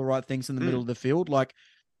doing all the right things in the middle of the field. Like,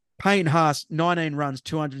 Payne Haas, 19 runs,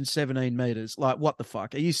 217 meters. Like, what the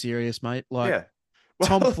fuck? Are you serious, mate? Like,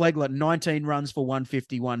 Tom Flegler, 19 runs for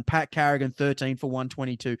 151. Pat Carrigan, 13 for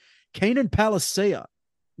 122. Keenan Palacia,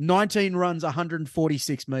 19 runs,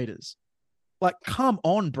 146 meters. Like, come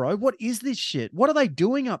on, bro. What is this shit? What are they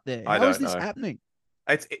doing up there? How is this happening?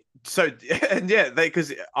 Because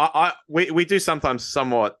we do sometimes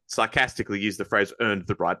somewhat sarcastically use the phrase "earned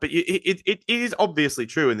the right," but it is obviously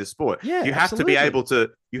true in this sport. Yeah, you have to be able to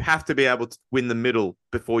win the middle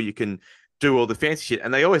before you can do all the fancy shit,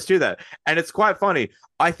 and they always do that. And it's quite funny.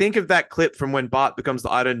 I think of that clip from when Bart becomes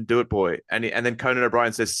the "I don't do it" boy, and then Conan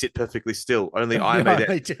O'Brien says, "Sit perfectly still, only I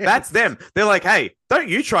made it." That's them. They're like, "Hey, don't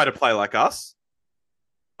you try to play like us."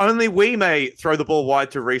 Only we may throw the ball wide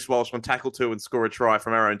to Reece Walsh on tackle 2 and score a try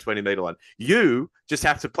from our own 20-meter line. You just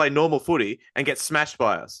have to play normal footy and get smashed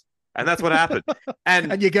by us. And that's what happened.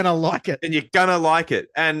 And you're going to like it.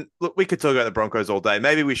 And look, we could talk about the Broncos all day.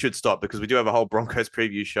 Maybe we should stop because we do have a whole Broncos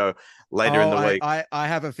preview show later in the week. I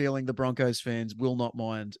have a feeling the Broncos fans will not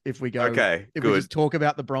mind if we go. Okay, if we just talk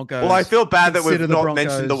about the Broncos. Well, I feel bad that we've not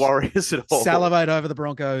mentioned the Warriors at all. Salivate over the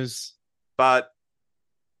Broncos. But,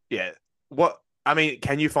 yeah,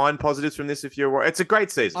 can you find positives from this if you're? It's a great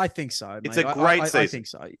season. I think so. Mate. It's a great season. I think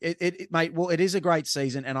so. Mate. Well, it is a great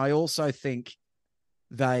season, and I also think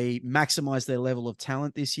they maximize their level of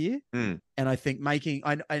talent this year. And I think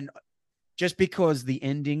and just because the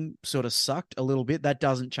ending sort of sucked a little bit, that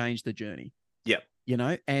doesn't change the journey. Yeah,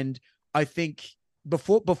 and I think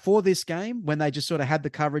before this game, when they just sort of had the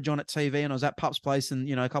coverage on at TV, and I was at Pup's place,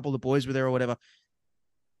 and a couple of the boys were there or whatever,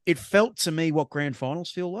 it felt to me what grand finals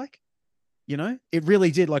feel like. It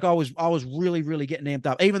really did. Like, I was really, really getting amped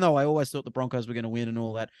up, even though I always thought the Broncos were going to win and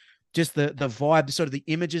all that. Just the vibe, sort of the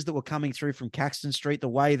images that were coming through from Caxton Street, the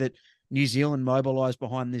way that New Zealand mobilized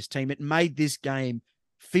behind this team, it made this game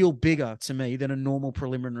feel bigger to me than a normal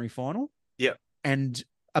preliminary final. Yeah. And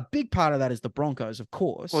a big part of that is the Broncos, of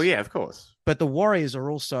course. Well, yeah, of course. But the Warriors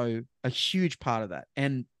are also a huge part of that.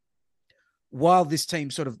 And while this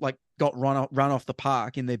team sort of like got run off the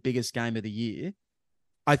park in their biggest game of the year,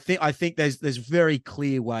 I think there's very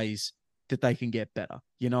clear ways that they can get better.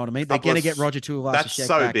 You know what I mean? They're going to get Roger Tuivasa-Sheck That's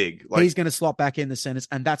so back. big. He's going to slot back in the centers,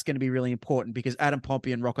 and that's going to be really important because Adam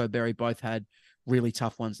Pompey and Rocco Berry both had really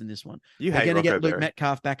tough ones in this one. They're going to get Luke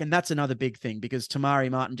Metcalf back, and that's another big thing because Tamari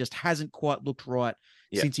Martin just hasn't quite looked right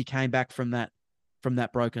since he came back from that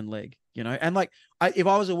broken leg. And like, if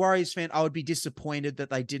I was a Warriors fan, I would be disappointed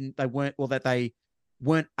that they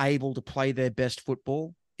weren't able to play their best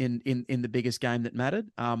football in the biggest game that mattered.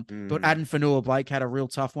 But Adam Fanua-Blake had a real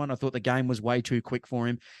tough one. I thought the game was way too quick for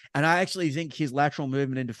him. And I actually think his lateral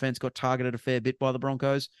movement in defense got targeted a fair bit by the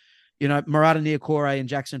Broncos. Murata Niokore and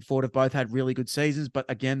Jackson Ford have both had really good seasons, but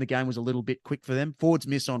again, the game was a little bit quick for them. Ford's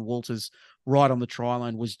miss on Walters right on the try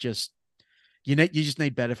line was just, you just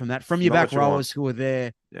need better from that. From your back rowers who are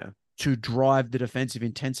there to drive the defensive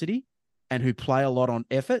intensity and who play a lot on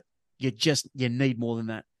effort, you need more than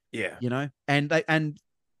that. Yeah. And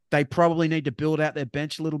they probably need to build out their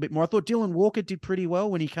bench a little bit more. I thought Dylan Walker did pretty well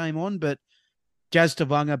when he came on, but Jazz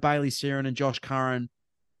Tavunga, Bailey Siren, and Josh Curran,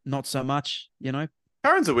 not so much,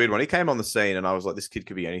 Curran's a weird one. He came on the scene and I was like, this kid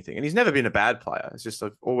could be anything. And he's never been a bad player. It's just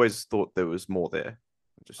I've always thought there was more there.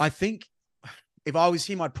 I think if I was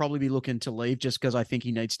him, I'd probably be looking to leave just because I think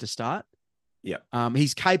he needs to start. Yeah.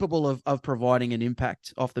 He's capable of providing an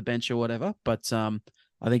impact off the bench or whatever, but I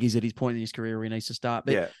think he's at his point in his career where he needs to start.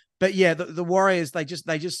 But the Warriors, they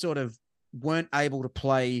just sort of weren't able to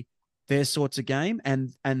play their sorts of game,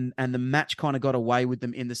 and the match kind of got away with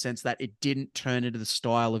them in the sense that it didn't turn into the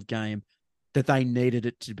style of game that they needed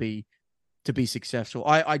it to be successful.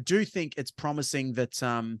 I do think it's promising that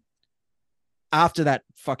after that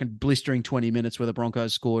fucking blistering 20 minutes where the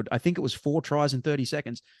Broncos scored, I think it was 4 tries in 30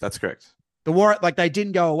 seconds. That's correct. The War, they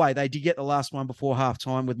didn't go away. They did get the last one before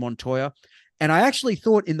halftime with Montoya. And I actually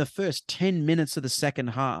thought in the first 10 minutes of the second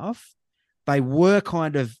half, they were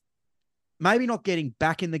kind of maybe not getting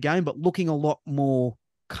back in the game, but looking a lot more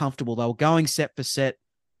comfortable. They were going set for set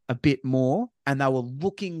a bit more, and they were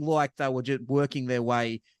looking like they were just working their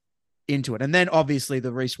way into it. And then obviously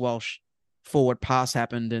the Reece Walsh forward pass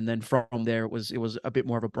happened, and then from there it was a bit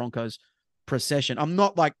more of a Broncos procession. I'm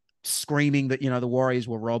not like screaming that the Warriors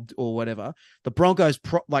were robbed or whatever. The Broncos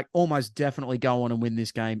almost definitely go on and win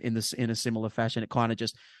this game in a similar fashion. It kind of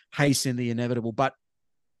just hastened the inevitable. But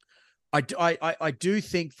I do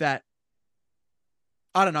think that,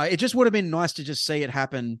 I don't know, it just would have been nice to just see it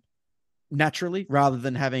happen naturally rather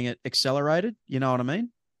than having it accelerated. You know what I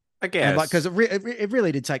mean? I guess. Because it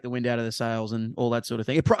really did take the wind out of the sails and all that sort of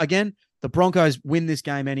thing. Again, the Broncos win this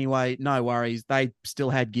game anyway. No worries. They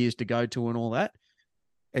still had gears to go to and all that.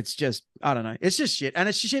 It's just, I don't know. It's just shit. And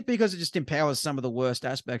it's shit because it just empowers some of the worst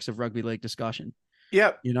aspects of rugby league discussion.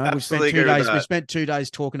 Yep. We spent 2 days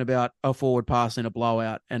talking about a forward pass in a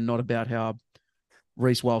blowout and not about how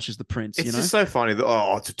Reece Walsh is the prince. It's just so funny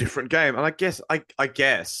that, it's a different game. And I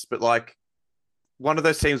guess, but like one of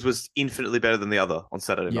those teams was infinitely better than the other on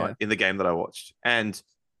Saturday night in the game that I watched. And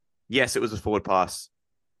yes, it was a forward pass.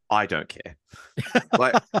 I don't care.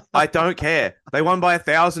 I don't care. They won by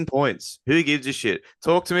 1,000 points. Who gives a shit?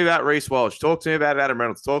 Talk to me about Reece Walsh. Talk to me about Adam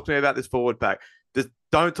Reynolds. Talk to me about this forward pack. Just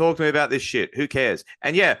don't talk to me about this shit. Who cares?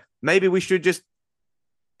 And maybe we should just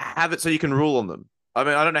have it so you can rule on them. I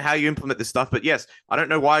mean, I don't know how you implement this stuff, but yes, I don't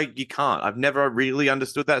know why you can't. I've never really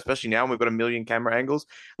understood that, especially now when we've got a million camera angles.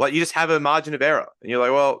 Like, you just have a margin of error. And you're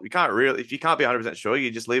like, well, if you can't be 100% sure,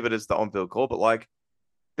 you just leave it as the on-field call. But like,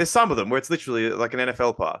 there's some of them where it's literally like an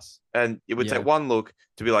NFL pass. And it would take one look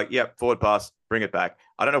to be like, yep, forward pass, bring it back.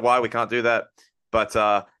 I don't know why we can't do that.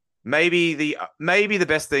 But maybe the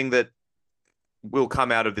best thing that will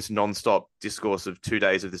come out of this non-stop discourse of 2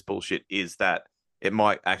 days of this bullshit is that it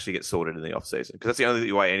might actually get sorted in the offseason. Because that's the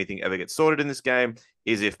only way anything ever gets sorted in this game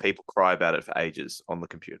is if people cry about it for ages on the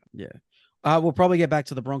computer. Yeah. We'll probably get back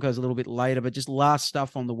to the Broncos a little bit later, but just last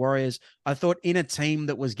stuff on the Warriors. I thought in a team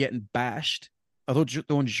that was getting bashed, I thought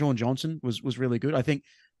Sean Johnson was really good. I think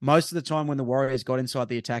most of the time when the Warriors got inside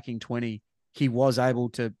the attacking 20, he was able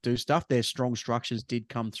to do stuff. Their strong structures did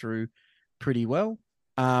come through pretty well.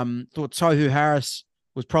 Thought Tohu Harris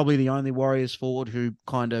was probably the only Warriors forward who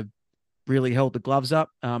kind of really held the gloves up.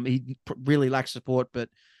 He really lacked support, but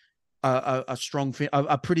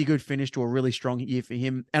a pretty good finish to a really strong year for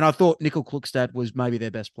him. And I thought Nickel Klukstad was maybe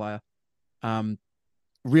their best player.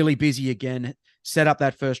 Really busy again, set up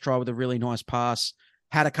that first try with a really nice pass,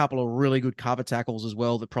 had a couple of really good cover tackles as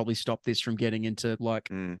well that probably stopped this from getting into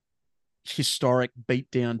historic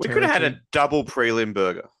beatdown. We could have had a double prelim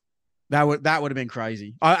burger. That would have been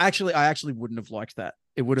crazy. I actually wouldn't have liked that.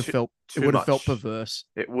 It would have felt perverse.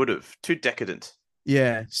 It would have. Too decadent.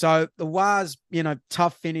 Yeah. So the Wars,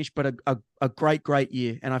 tough finish, but a great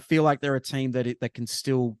year. And I feel like they're a team that can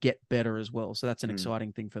still get better as well. So that's an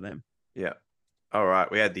exciting thing for them. Yeah. All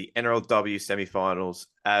right. We had the NRLW semifinals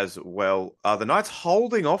as well. The Knights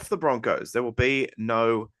holding off the Broncos. There will be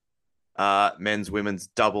no men's, women's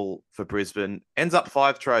double for Brisbane. Ends up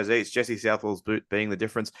 5 tries each. Jesse Southwell's boot being the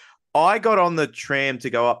difference. I got on the tram to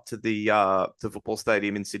go up to the football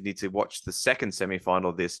stadium in Sydney to watch the second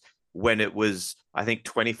semi-final of this when it was, I think,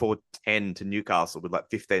 24-10 to Newcastle with like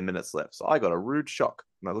 15 minutes left. So I got a rude shock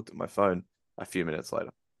when I looked at my phone a few minutes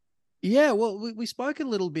later. Yeah, well, we spoke a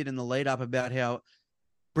little bit in the lead up about how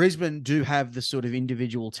Brisbane do have the sort of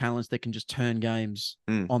individual talents that can just turn games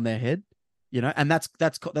on their head, and that's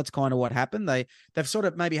kind of what happened. They've sort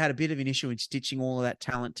of maybe had a bit of an issue in stitching all of that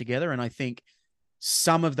talent together, and I think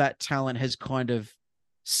some of that talent has kind of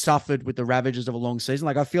suffered with the ravages of a long season.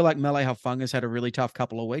 Like I feel like Mele Haufunga's had a really tough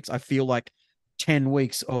couple of weeks. I feel like 10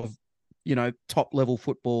 weeks of top level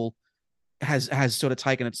football has sort of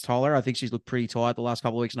taken its toll. I think she's looked pretty tired the last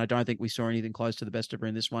couple of weeks, and I don't think we saw anything close to the best of her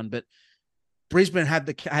in this one. But Brisbane had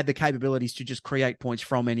the capabilities to just create points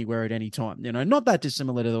from anywhere at any time. Not that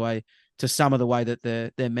dissimilar to some of the way that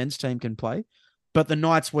their men's team can play, but the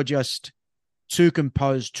Knights were just too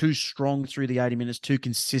composed, too strong through the 80 minutes, too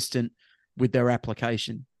consistent with their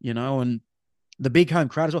application. And the big home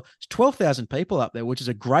crowd as well. It's 12,000 people up there, which is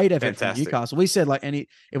a great effort from Newcastle. We said if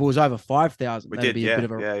it was over 5,000, that'd be a bit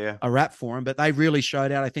of a wrap for them. But they really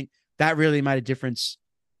showed out. I think that really made a difference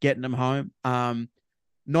getting them home.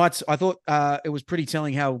 Knights, I thought it was pretty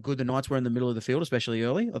telling how good the Knights were in the middle of the field, especially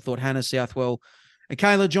early. I thought Hannah Southwell and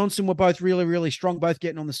Kayla Johnson were both really, really strong, both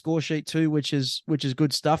getting on the score sheet too, which is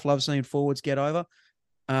good stuff. Love seeing forwards get over.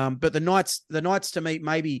 But the Knights to me,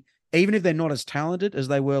 maybe even if they're not as talented as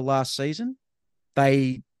they were last season,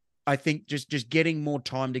 I think just getting more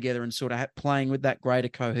time together and sort of playing with that greater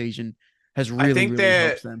cohesion has really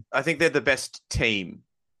helped them. I think they're the best team,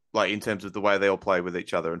 like in terms of the way they all play with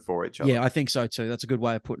each other and for each other. Yeah, I think so too. That's a good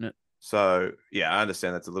way of putting it. So yeah, I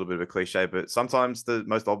understand that's a little bit of a cliche, but sometimes the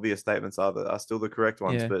most obvious statements are still the correct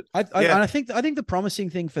ones. Yeah. But I think the promising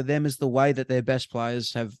thing for them is the way that their best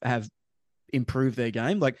players have improved their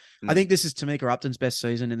game. Like I think this is Tamika Upton's best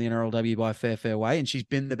season in the NRLW by a fair way, and she's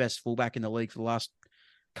been the best fullback in the league for the last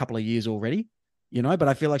couple of years already. But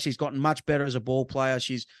I feel like she's gotten much better as a ball player.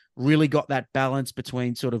 She's really got that balance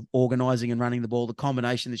between sort of organizing and running the ball. The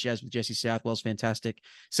combination that she has with Jessie Southwell is fantastic.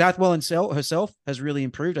 Southwell herself has really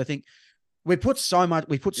improved. I think we put so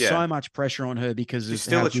much pressure on her because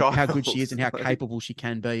of how good she is and how capable she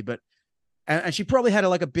can be. But and she probably had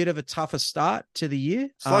a bit of a tougher start to the year.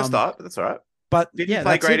 Slow start, but that's all right. But didn't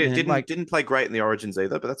play great. Didn't play great in the Origins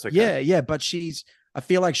either, but that's okay. Yeah. But I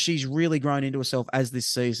feel like she's really grown into herself as this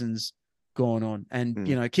season's gone on,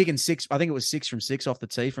 and kicking 6. I think it was 6 from 6 off the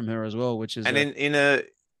tee from her as well, which is I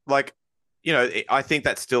think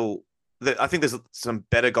that's still. I think there's some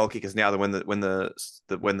better goal kickers now than when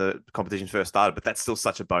the competition first started, but that's still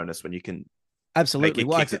such a bonus when you can. Absolutely.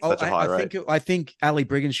 Well, I think Ali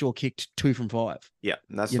Brigginshaw kicked 2 from 5. Yeah,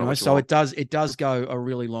 and that's so it does go a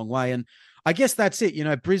really long way, and I guess that's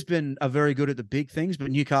it. Brisbane are very good at the big things, but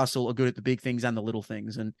Newcastle are good at the big things and the little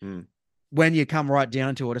things, and when you come right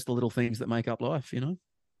down to it, it's the little things that make up life.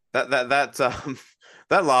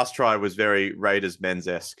 That last try was very Raiders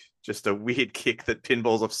men's-esque. Just a weird kick that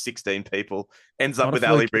pinballs off 16 people, ends up with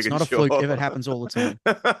Ali Brigginshaw. It's not a fluke if it happens all the time.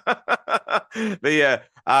 But yeah,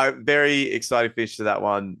 very exciting finish to that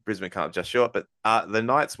one. Brisbane can't just short, but the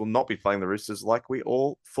Knights will not be playing the Roosters like we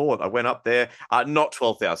all thought. I went up there, not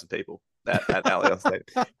 12,000 people at Allianz Stadium,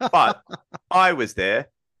 but I was there,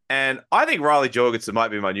 and I think Riley Jorgensen might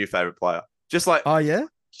be my new favorite player. Just like, oh yeah.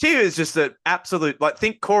 She was just an absolute,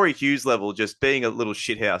 think Corey Hughes level, just being a little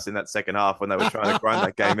shithouse in that second half when they were trying to grind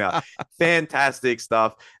that game out. Fantastic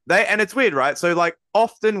stuff. And it's weird, right? So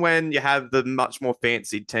often when you have the much more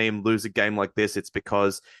fancied team lose a game like this, it's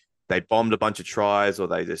because they bombed a bunch of tries or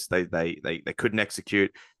they couldn't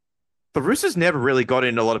execute. The Roosters never really got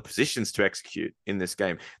in a lot of positions to execute in this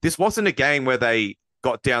game. This wasn't a game where they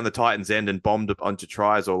got down the Titans' end and bombed a bunch of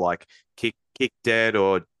tries or kick dead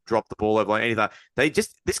or drop the ball over anything.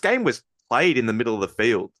 This game was played in the middle of the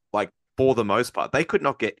field, for the most part. They could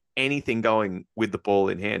not get anything going with the ball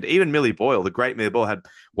in hand. Even Millie Boyle, the great Millie Boyle, had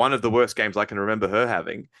one of the worst games I can remember her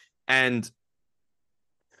having. And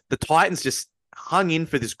the Titans just hung in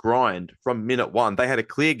for this grind from minute one. They had a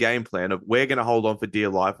clear game plan of we're going to hold on for dear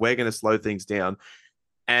life. We're going to slow things down.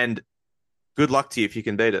 And good luck to you if you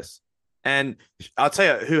can beat us. And I'll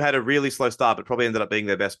tell you who had a really slow start, but probably ended up being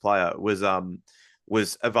their best player was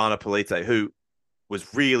Ivana Polite, who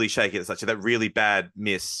was really shaky at such that really bad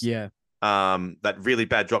miss. Yeah. That really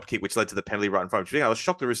bad drop kick, which led to the penalty right in front of him. I was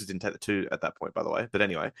shocked the Roosters didn't take the 2 at that point, by the way. But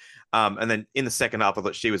anyway, and then in the second half, I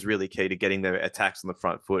thought she was really key to getting their attacks on the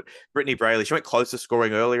front foot. Brittany Brayley, she went close to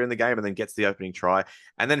scoring earlier in the game and then gets the opening try.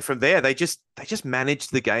 And then from there, they just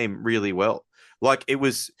managed the game really well. It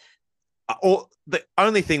was... the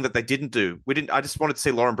only thing that they didn't do, I just wanted to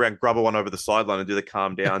see Lauren Brown grub one over the sideline and do the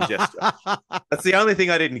calm down gesture. That's the only thing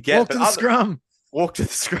I didn't get. Walk to the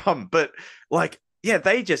scrum. But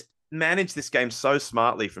they just managed this game so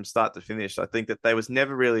smartly from start to finish. I think that there was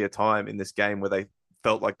never really a time in this game where they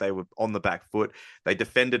felt like they were on the back foot. They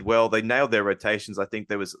defended well. They nailed their rotations. I think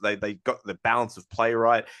they got the balance of play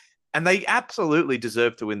right, and they absolutely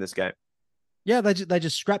deserved to win this game. Yeah, they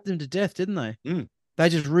just scrapped them to death, didn't they? Mm. They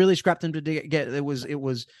just really scrapped them to get. It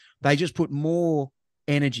was. They just put more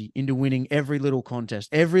energy into winning every little contest,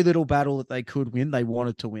 every little battle that they could win. They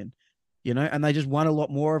wanted to win, and they just won a lot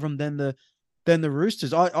more of them than the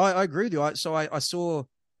Roosters. I agree with you. I saw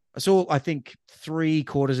I think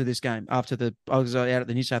 3/4 of this game after I was out at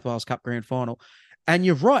the New South Wales Cup Grand Final, and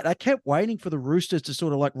you're right. I kept waiting for the Roosters to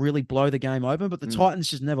sort of like really blow the game open, but the Titans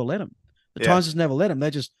just never let them. Titans just never let them.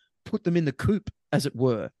 They just put them in the coop, as it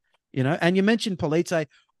were. And you mentioned Polite.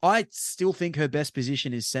 I still think her best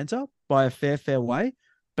position is center by a fair way,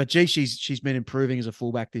 but gee, she's been improving as a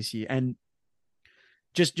fullback this year, and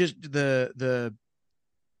just the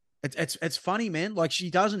it's funny, man. Like she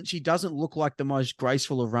doesn't look like the most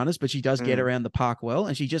graceful of runners, but she does get around the park well,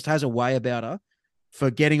 and she just has a way about her for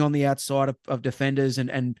getting on the outside of defenders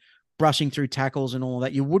and brushing through tackles and all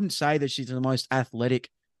that. You wouldn't say that she's the most athletic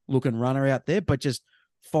looking runner out there, but just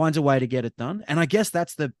finds a way to get it done. And I guess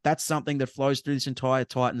that's something that flows through this entire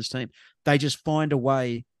Titans team. They just find a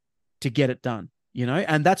way to get it done,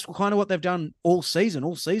 and that's kind of what they've done all season.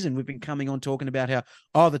 All season, we've been coming on talking about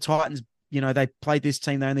how, the Titans, they played this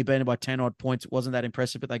team. They only beat it by 10 odd points. It wasn't that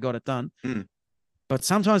impressive, but they got it done. But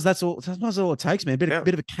sometimes that's all it takes, man. A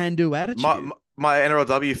bit of a can-do attitude. My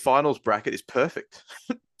NRLW finals bracket is perfect.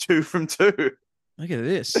 2 from 2. Look at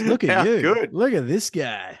this. Look at you. Good. Look at this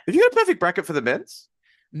guy. Have you got a perfect bracket for the men's?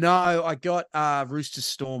 No, I got Roosters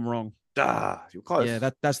Storm wrong. You're close.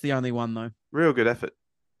 Yeah, that's the only one though. Real good effort.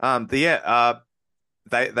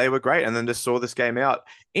 They were great, and then just saw this game out.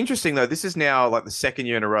 Interesting though, this is now like the second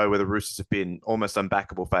year in a row where the Roosters have been almost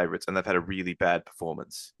unbackable favourites, and they've had a really bad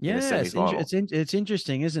performance. Yeah, it's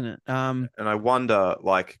interesting, isn't it? And I wonder,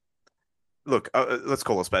 like, look, let's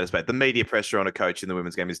call a spade a spade. The media pressure on a coach in the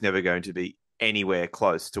women's game is never going to be anywhere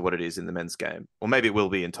close to what it is in the men's game, or maybe it will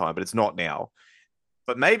be in time, but it's not now.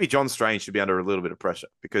 But maybe John Strange should be under a little bit of pressure,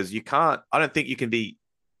 because I don't think you can be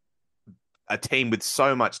a team with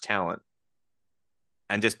so much talent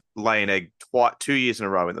and just lay an egg 2 years in a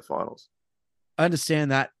row in the finals. I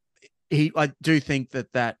understand that. I do think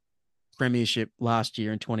that premiership last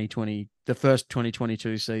year in 2020, the first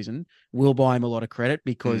 2022 season, will buy him a lot of credit,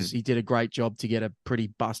 because he did a great job to get a pretty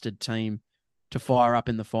busted team to fire up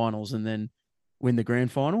in the finals and then win the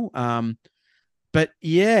grand final. But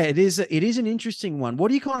yeah, it is an interesting one. What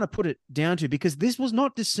do you kind of put it down to? Because this was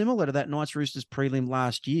not dissimilar to that Knights Roosters prelim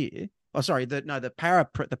last year. Oh, sorry, the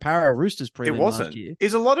Para Roosters prelim it wasn't. last year.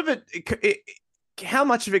 Is a lot of it, how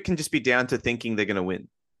much of it can just be down to thinking they're going to win?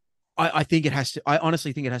 I think it has to. I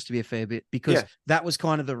honestly think it has to be a fair bit, because that was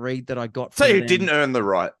kind of the read that I got. So you didn't earn the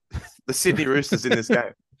right, the Sydney Roosters in this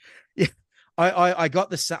game. Yeah, I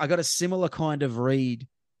got a similar kind of read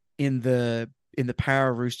in the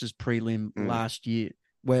Para Roosters prelim last year,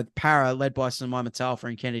 where Para, led by Samai Matalfa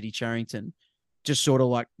and Kennedy Charrington, just sort of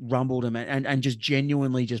like rumbled them and just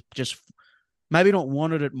genuinely just maybe not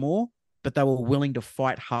wanted it more, but they were willing to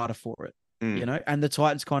fight harder for it. And the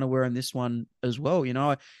Titans kind of were in this one as well, and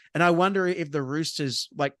I wonder if the Roosters,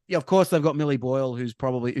 of course they've got Millie Boyle, who's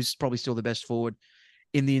probably still the best forward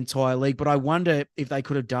in the entire league, but I wonder if they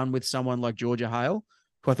could have done with someone like Georgia Hale,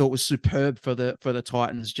 who I thought was superb for the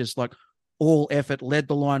Titans, just like all effort, led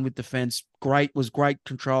the line with defense, was great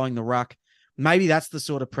controlling the ruck. Maybe that's the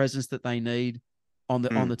sort of presence that they need on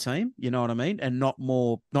the team, you know what I mean? And not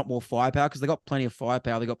more firepower, because they got plenty of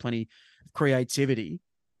firepower, they got plenty of creativity,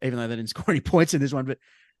 even though they didn't score any points in this one. But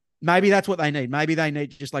maybe that's what they need. Maybe they need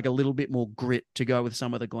just like a little bit more grit to go with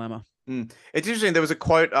some of the glamour. It's interesting. There was a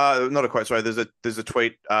quote, not a quote, sorry. There's a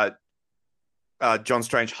tweet. John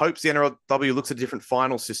Strange hopes the NRLW looks at a different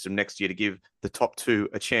final system next year to give the top 2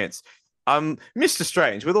 a chance. Mr.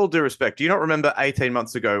 Strange, with all due respect, do you not remember 18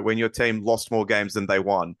 months ago when your team lost more games than they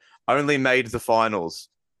won, only made the finals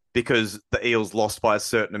because the Eels lost by a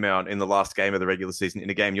certain amount in the last game of the regular season in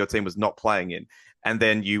a game your team was not playing in, and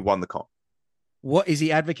then you won the comp? What is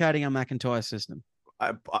he advocating a McIntyre system?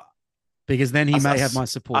 Because then he may have my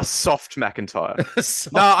support. A soft McIntyre.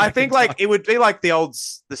 I think it would be like the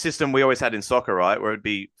system we always had in soccer, right? Where it'd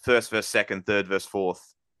be first versus second, third versus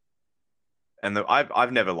fourth. And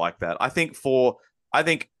I've never liked that. I think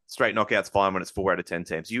straight knockout's fine when it's 4 out of 10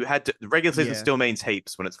 teams. The regular season still means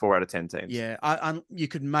heaps when it's 4 out of 10 teams. Yeah, you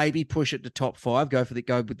could maybe push it to top 5. Go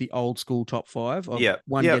with the old school top 5.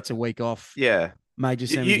 One gets a week off. Yeah, major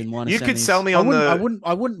semis and minor you semis. could sell me on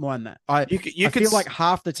I wouldn't mind that. I feel like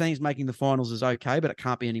half the teams making the finals is okay, but it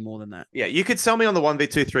can't be any more than that. Yeah, you could sell me on the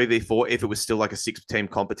 1v2, 3v4 if it was still like a 6-team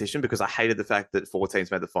competition, because I hated the fact that 4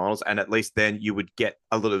 teams made the finals, and at least then you would get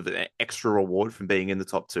a little bit of extra reward from being in the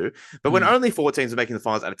top 2. But when only 4 teams are making the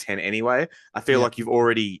finals out of 10 anyway, I feel like you've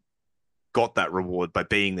already got that reward by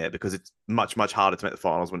being there, because it's much, much harder to make the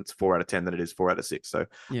finals when it's 4 out of 10 than it is 4 out of 6. So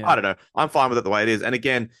I don't know. I'm fine with it the way it is. And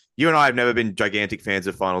again, you and I have never been gigantic fans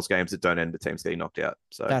of finals games that don't end with teams getting knocked out.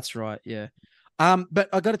 So that's right. Yeah. But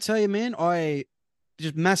I got to tell you, man,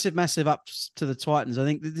 just massive ups to the Titans. I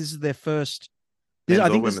think this is their first. I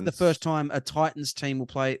think this is the first time a Titans team will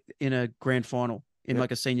play in a grand final, in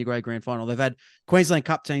like a senior grade grand final. They've had Queensland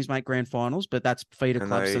Cup teams make grand finals, but that's feeder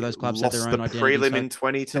clubs, so those clubs have their own identity. Prelim in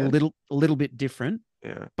 2010. It's a little bit different.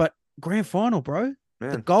 Yeah. But grand final, bro.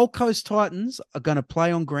 Man. The Gold Coast Titans are going to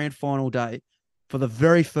play on grand final day for the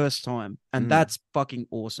very first time, and that's fucking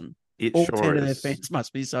awesome. All 10 of their fans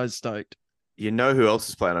must be so stoked. You know who else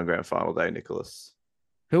is playing on grand final day, Nicholas?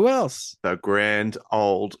 Who else? The Grand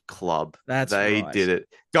Old Club. They did it.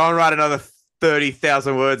 Go and write another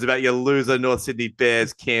 30,000 words about your loser North Sydney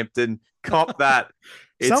Bears, Campton. Cop that.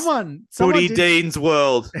 It's Footy Dean's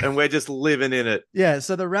world, and we're just living in it. Yeah,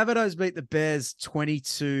 so the Rabbitohs beat the Bears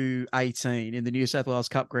 20-18 in the New South Wales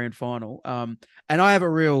Cup Grand Final. And I have a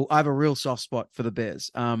real soft spot for the Bears.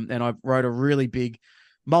 And I wrote a really big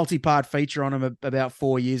multi-part feature on them about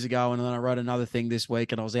 4 years ago, and then I wrote another thing this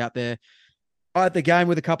week, and I was out there at the game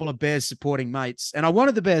with a couple of Bears supporting mates, and I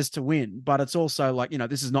wanted the Bears to win, but it's also like,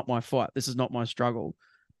 this is not my fight. This is not my struggle.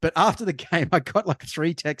 But after the game, I got like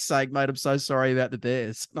 3 texts saying, mate, I'm so sorry about the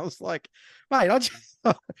Bears. And I was like, mate,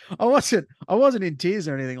 I wasn't in tears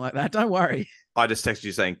or anything like that. Don't worry. I just texted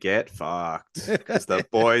you saying, get fucked, because the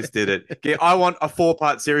boys did it. I want a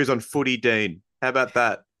 4-part series on Footy Dean. How about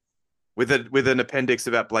that? With an appendix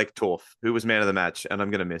about Blake Torf, who was man of the match, and I'm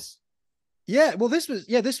going to miss. Yeah, well, this was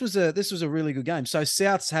a really good game. So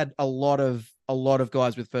Souths had a lot of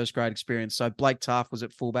guys with first grade experience. So Blake Taft was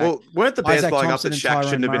at fullback. Well, weren't the Bears blowing up that Shaq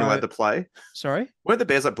shouldn't have been allowed to play? Sorry, weren't the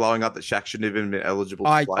Bears blowing up that Shaq shouldn't have been eligible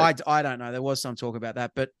to play? I don't know. There was some talk about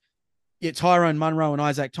that, but yeah, Tyrone Munro and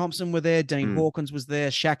Isaac Thompson were there. Dean Hawkins was there.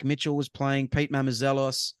 Shaq Mitchell was playing. Pete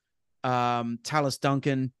Mamazelos, Tallis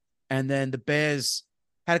Duncan, and then the Bears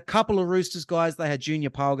had a couple of Roosters guys. They had Junior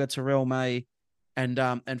Palga, Terrell May,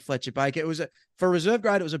 and Fletcher Baker. It was for reserve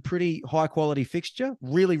grade. It was a pretty high quality fixture.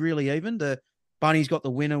 Really, really even. The Bunnies got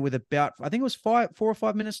the winner with about, I think it was 4 or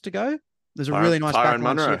 5 minutes to go. There's a really nice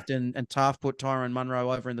backline shift, and Taft put Tyrone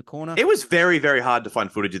Munro over in the corner. It was very, very hard to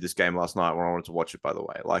find footage of this game last night when I wanted to watch it, by the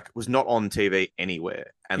way. Like, it was not on TV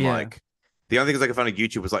anywhere. And like, the only things I could find on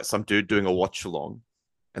YouTube was like some dude doing a watch along.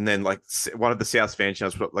 And then like one of the South fan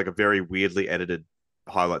channels put like a very weirdly edited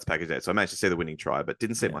highlights package there. So I managed to see the winning try, but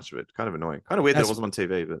didn't see much of it. Kind of annoying. Kind of weird that it wasn't on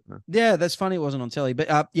TV, but yeah, that's funny. It wasn't on telly,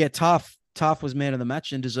 but Taft was man of the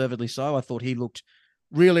match, and deservedly so. I thought he looked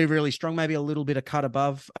really, really strong. Maybe a little bit of cut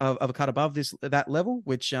above that level,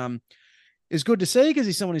 which is good to see, because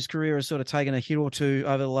he's someone whose career has sort of taken a hit or two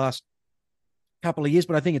over the last couple of years.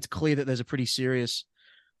 But I think it's clear that there's a pretty serious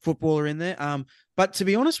footballer in there. But to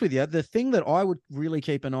be honest with you, the thing that I would really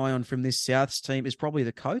keep an eye on from this Souths team is probably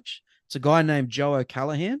the coach. It's a guy named Joe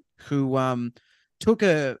O'Callaghan who took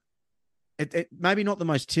maybe not the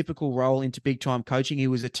most typical role into big time coaching. He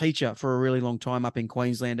was a teacher for a really long time up in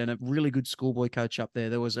Queensland, and a really good schoolboy coach up there.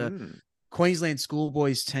 There was a Queensland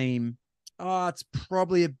schoolboys team. It's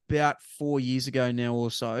probably about 4 years ago now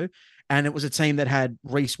or so. And it was a team that had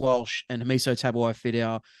Reece Walsh and Hamiso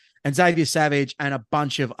Tabuai-Fidow and Xavier Savage and a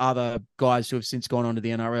bunch of other guys who have since gone on to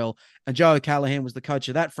the NRL. And Joe O'Callaghan was the coach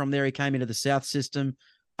of that. From there, he came into the South system.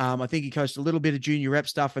 I think he coached a little bit of junior rep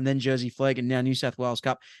stuff, and then Jersey Flag, and now New South Wales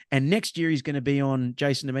Cup. And next year he's going to be on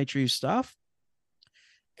Jason Demetriou's staff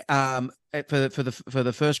for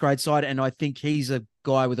the first grade side. And I think he's a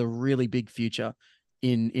guy with a really big future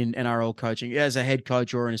in NRL coaching as a head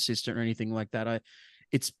coach or an assistant or anything like that.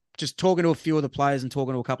 It's just talking to a few of the players and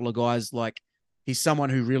talking to a couple of guys, like he's someone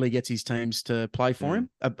who really gets his teams to play for him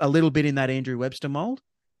a little bit in that Andrew Webster mold.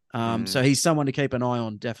 So he's someone to keep an eye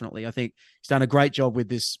on. Definitely. I think he's done a great job with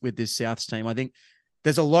this Souths team. I think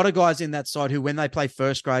there's a lot of guys in that side who, when they play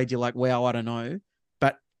first grade, you're like, wow, I don't know.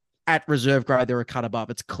 But at reserve grade, they're a cut above.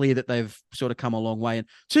 It's clear that they've sort of come a long way. And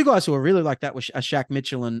two guys who are really like that were Shaq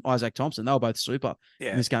Mitchell and Isaac Thompson. They were both super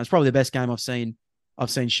in this game. It's probably the best game I've seen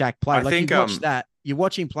Shaq play. You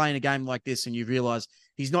watch him play in a game like this, and you realize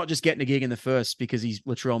he's not just getting a gig in the first because he's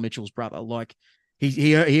Latrell Mitchell's brother. Like,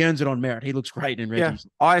 he earns it on merit. He looks great in Reggie's.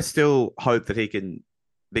 Yeah, I still hope that he can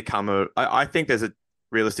become I think there's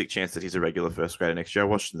realistic chance that he's a regular first grader next year. I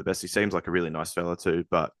watched him the best. He seems like a really nice fella too.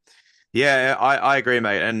 But yeah, I agree,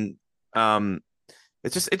 mate. And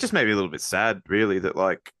it just made me a little bit sad, really, that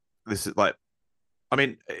like this is like, I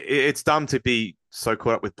mean, it's dumb to be so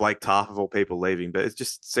caught up with Blake Taff of all people leaving, but it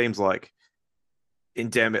just seems like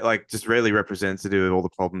like just really representative of all the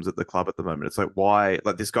problems at the club at the moment. It's like, why?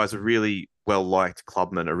 Like, this guy's a really well liked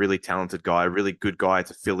clubman, a really talented guy, a really good guy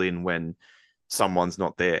to fill in when someone's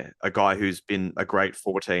not there. A guy who's been a great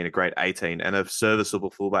 14, a great 18, and a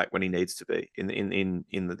serviceable fullback when he needs to be in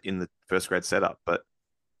the first grade setup. But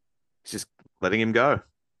it's just letting him go.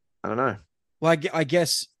 I don't know. Well, I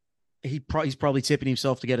guess he's probably tipping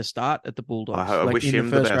himself to get a start at the Bulldogs. I wish in him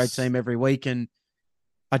the first the grade best. Team every week, and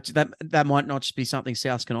that might not just be something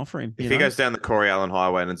South can offer him. If he goes down the Corey Allen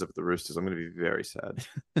Highway and ends up at the Roosters, I'm going to be very sad.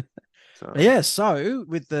 So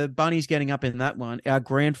with the Bunnies getting up in that one, our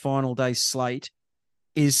grand final day slate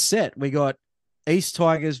is set. We got East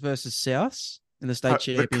Tigers versus Souths in the state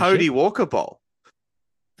championship. The Cody Walker Bowl.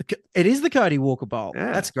 It is the Cody Walker Bowl.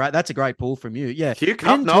 Yeah. That's great. That's a great pull from you. Yeah. Q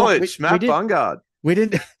Cup knowledge, Matt Bungard. We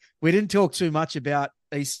didn't talk too much about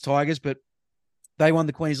East Tigers, but they won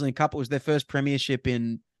the Queensland Cup. It was their first premiership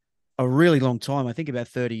in a really long time. I think about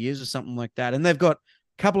 30 years or something like that. And they've got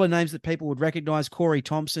a couple of names that people would recognize: Corey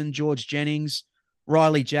Thompson, George Jennings,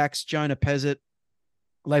 Riley Jacks, Jonah Pezzett,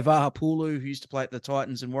 Levaha Pulu, who used to play at the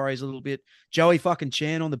Titans and Warriors a little bit, Joey fucking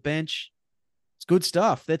Chan on the bench. It's good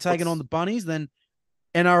stuff. They're taking on the Bunnies. Then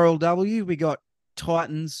NRLW, we got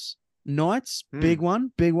Titans Knights, big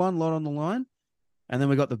one, lot on the line. And then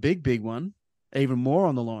we got the big one, even more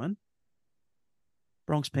on the line.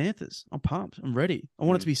 Bronx Panthers. I'm pumped. I'm ready. I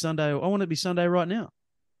want it to be Sunday. I want it to be Sunday right now.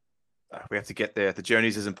 We have to get there. The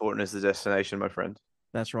journey's as important as the destination, my friend.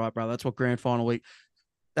 That's right, brother. That's what Grand Final Week's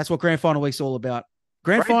all about.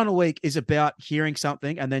 Grand Final Week is about hearing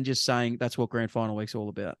something and then just saying that's what Grand Final Week's all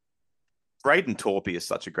about. Braden Torpy is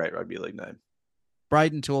such a great rugby league name.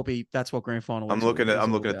 Braden Torpy, that's what Grand Final Week. I'm looking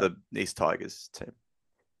at the East Tigers team.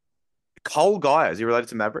 Cole Guy, is he related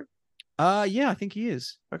to Maverick? Yeah, I think he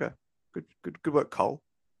is. Okay. Good work, Cole.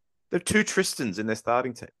 They have 2 Tristans in their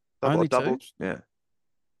starting team. Double, yeah.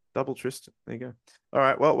 Double Tristan. There you go. All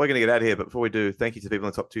right. Well, we're going to get out of here, but before we do, thank you to the people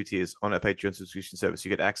in the top 2 tiers on our Patreon subscription service. You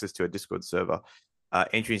get access to a Discord server,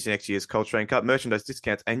 entry into next year's Coltrane Cup, merchandise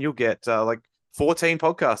discounts, and you'll get like 14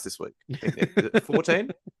 podcasts this week.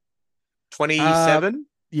 14? 27?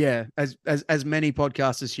 Yeah, as many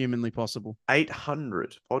podcasts as humanly possible.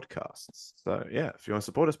 800 podcasts. So, yeah, if you want to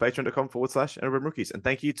support us, patreon.com/NRL Rookies. And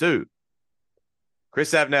thank you to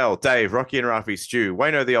Chris Avnell, Dave, Rocky and Rafi, Stu,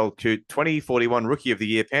 Wayno the Old Coot, 2041 Rookie of the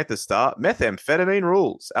Year, Panther Star, Methamphetamine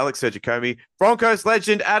Rules, Alex Sergicomi, Broncos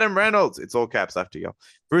legend, Adam Reynolds, it's all caps after you,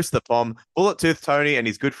 Bruce the Pom, Bullet Tooth Tony and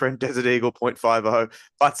his good friend Desert Eagle, 0.50,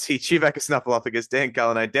 Butsy, Chewbacca Snuffleupagus, Dan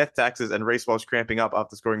Cullinane, Death Taxes, and Reece Walsh cramping up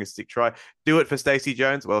after scoring a stick try. Do it for Stacey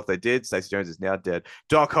Jones. Well, if they did, Stacey Jones is now dead.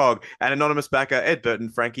 Doc Hogg, an anonymous backer, Ed Burton,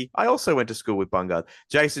 Frankie. I also went to school with Bungard.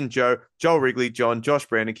 Jason, Joe, Joel Wrigley, John, Josh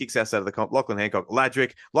Brandon, kicks us out of the comp, Lachlan Hancock,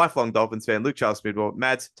 Ladrick, lifelong Dolphins fan, Luke Charles Smidwell,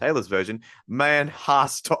 Mads, Taylor's version, Man,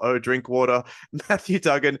 Haas, To'o, Drinkwater, Matthew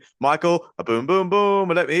Duggan, Michael, a boom, boom, boom,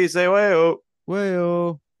 and let me say, well.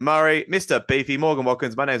 Murray, Mr. Beefy, Morgan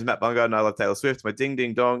Watkins. My name is Matt Bungard and I love Taylor Swift. My ding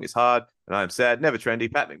ding dong is hard and I am sad. Never trendy.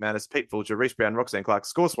 Pat McManus, Pete Fulcher, Reece Brown, Roxanne Clark,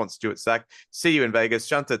 Score Swan, Stuart Sack. See you in Vegas.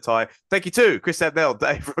 Shanta Ty. Thank you to Chris Abnell,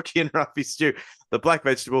 Dave, Rocky and Ruffy Stew. The Black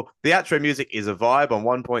Vegetable. The outro music is a vibe on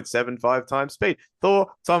 1.75 times speed. Thor,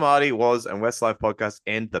 Tom Hardy, Was and Westlife Podcast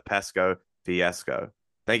and the Pasco Fiasco.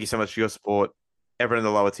 Thank you so much for your support. Everyone in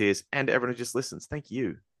the lower tiers and everyone who just listens. Thank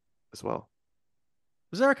you as well.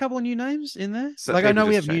 Was there a couple of new names in there? So like, I know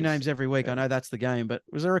we have new names every week. Yeah. I know that's the game, but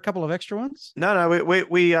was there a couple of extra ones? No,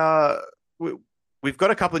 we've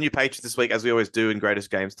got a couple of new patrons this week, as we always do in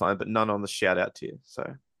Greatest Games time, but none on the shout out tier.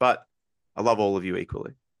 So, but I love all of you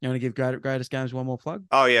equally. You want to give Greatest Games one more plug?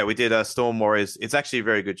 Oh yeah, we did Storm Warriors. It's actually a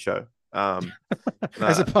very good show.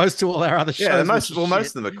 As opposed to all our other shows. Yeah, most of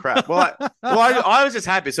them are crap. I was just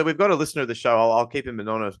happy. So we've got a listener of the show. I'll keep him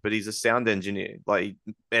anonymous, but he's a sound engineer. Like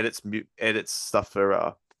he edits stuff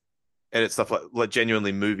like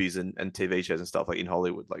genuinely movies and TV shows and stuff like in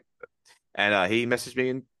Hollywood. And he messaged me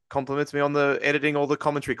and compliments me on the editing all the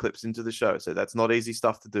commentary clips into the show. So that's not easy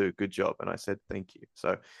stuff to do. Good job. And I said thank you.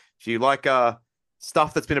 So if you like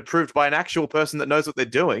stuff that's been approved by an actual person that knows what they're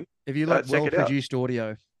doing, if you like well-produced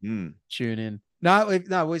audio. Tune in. So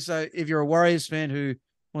if you're a Warriors fan who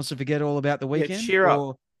wants to forget all about the weekend, cheer up.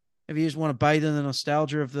 Or if you just want to bathe in the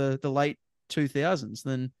nostalgia of the late 2000s,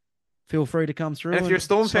 then feel free to come through. And if you're a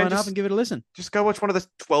Storm fan, sign up and give it a listen. Just go watch one of the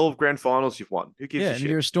 12 grand finals you've won. Who gives a shit? And if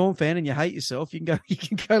you're a Storm fan and you hate yourself, you can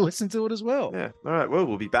go listen to it as well. Yeah. All right. Well,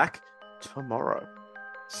 we'll be back tomorrow.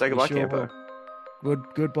 Say goodbye, Campo.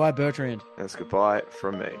 Goodbye, Bertrand. That's goodbye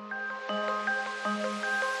from me.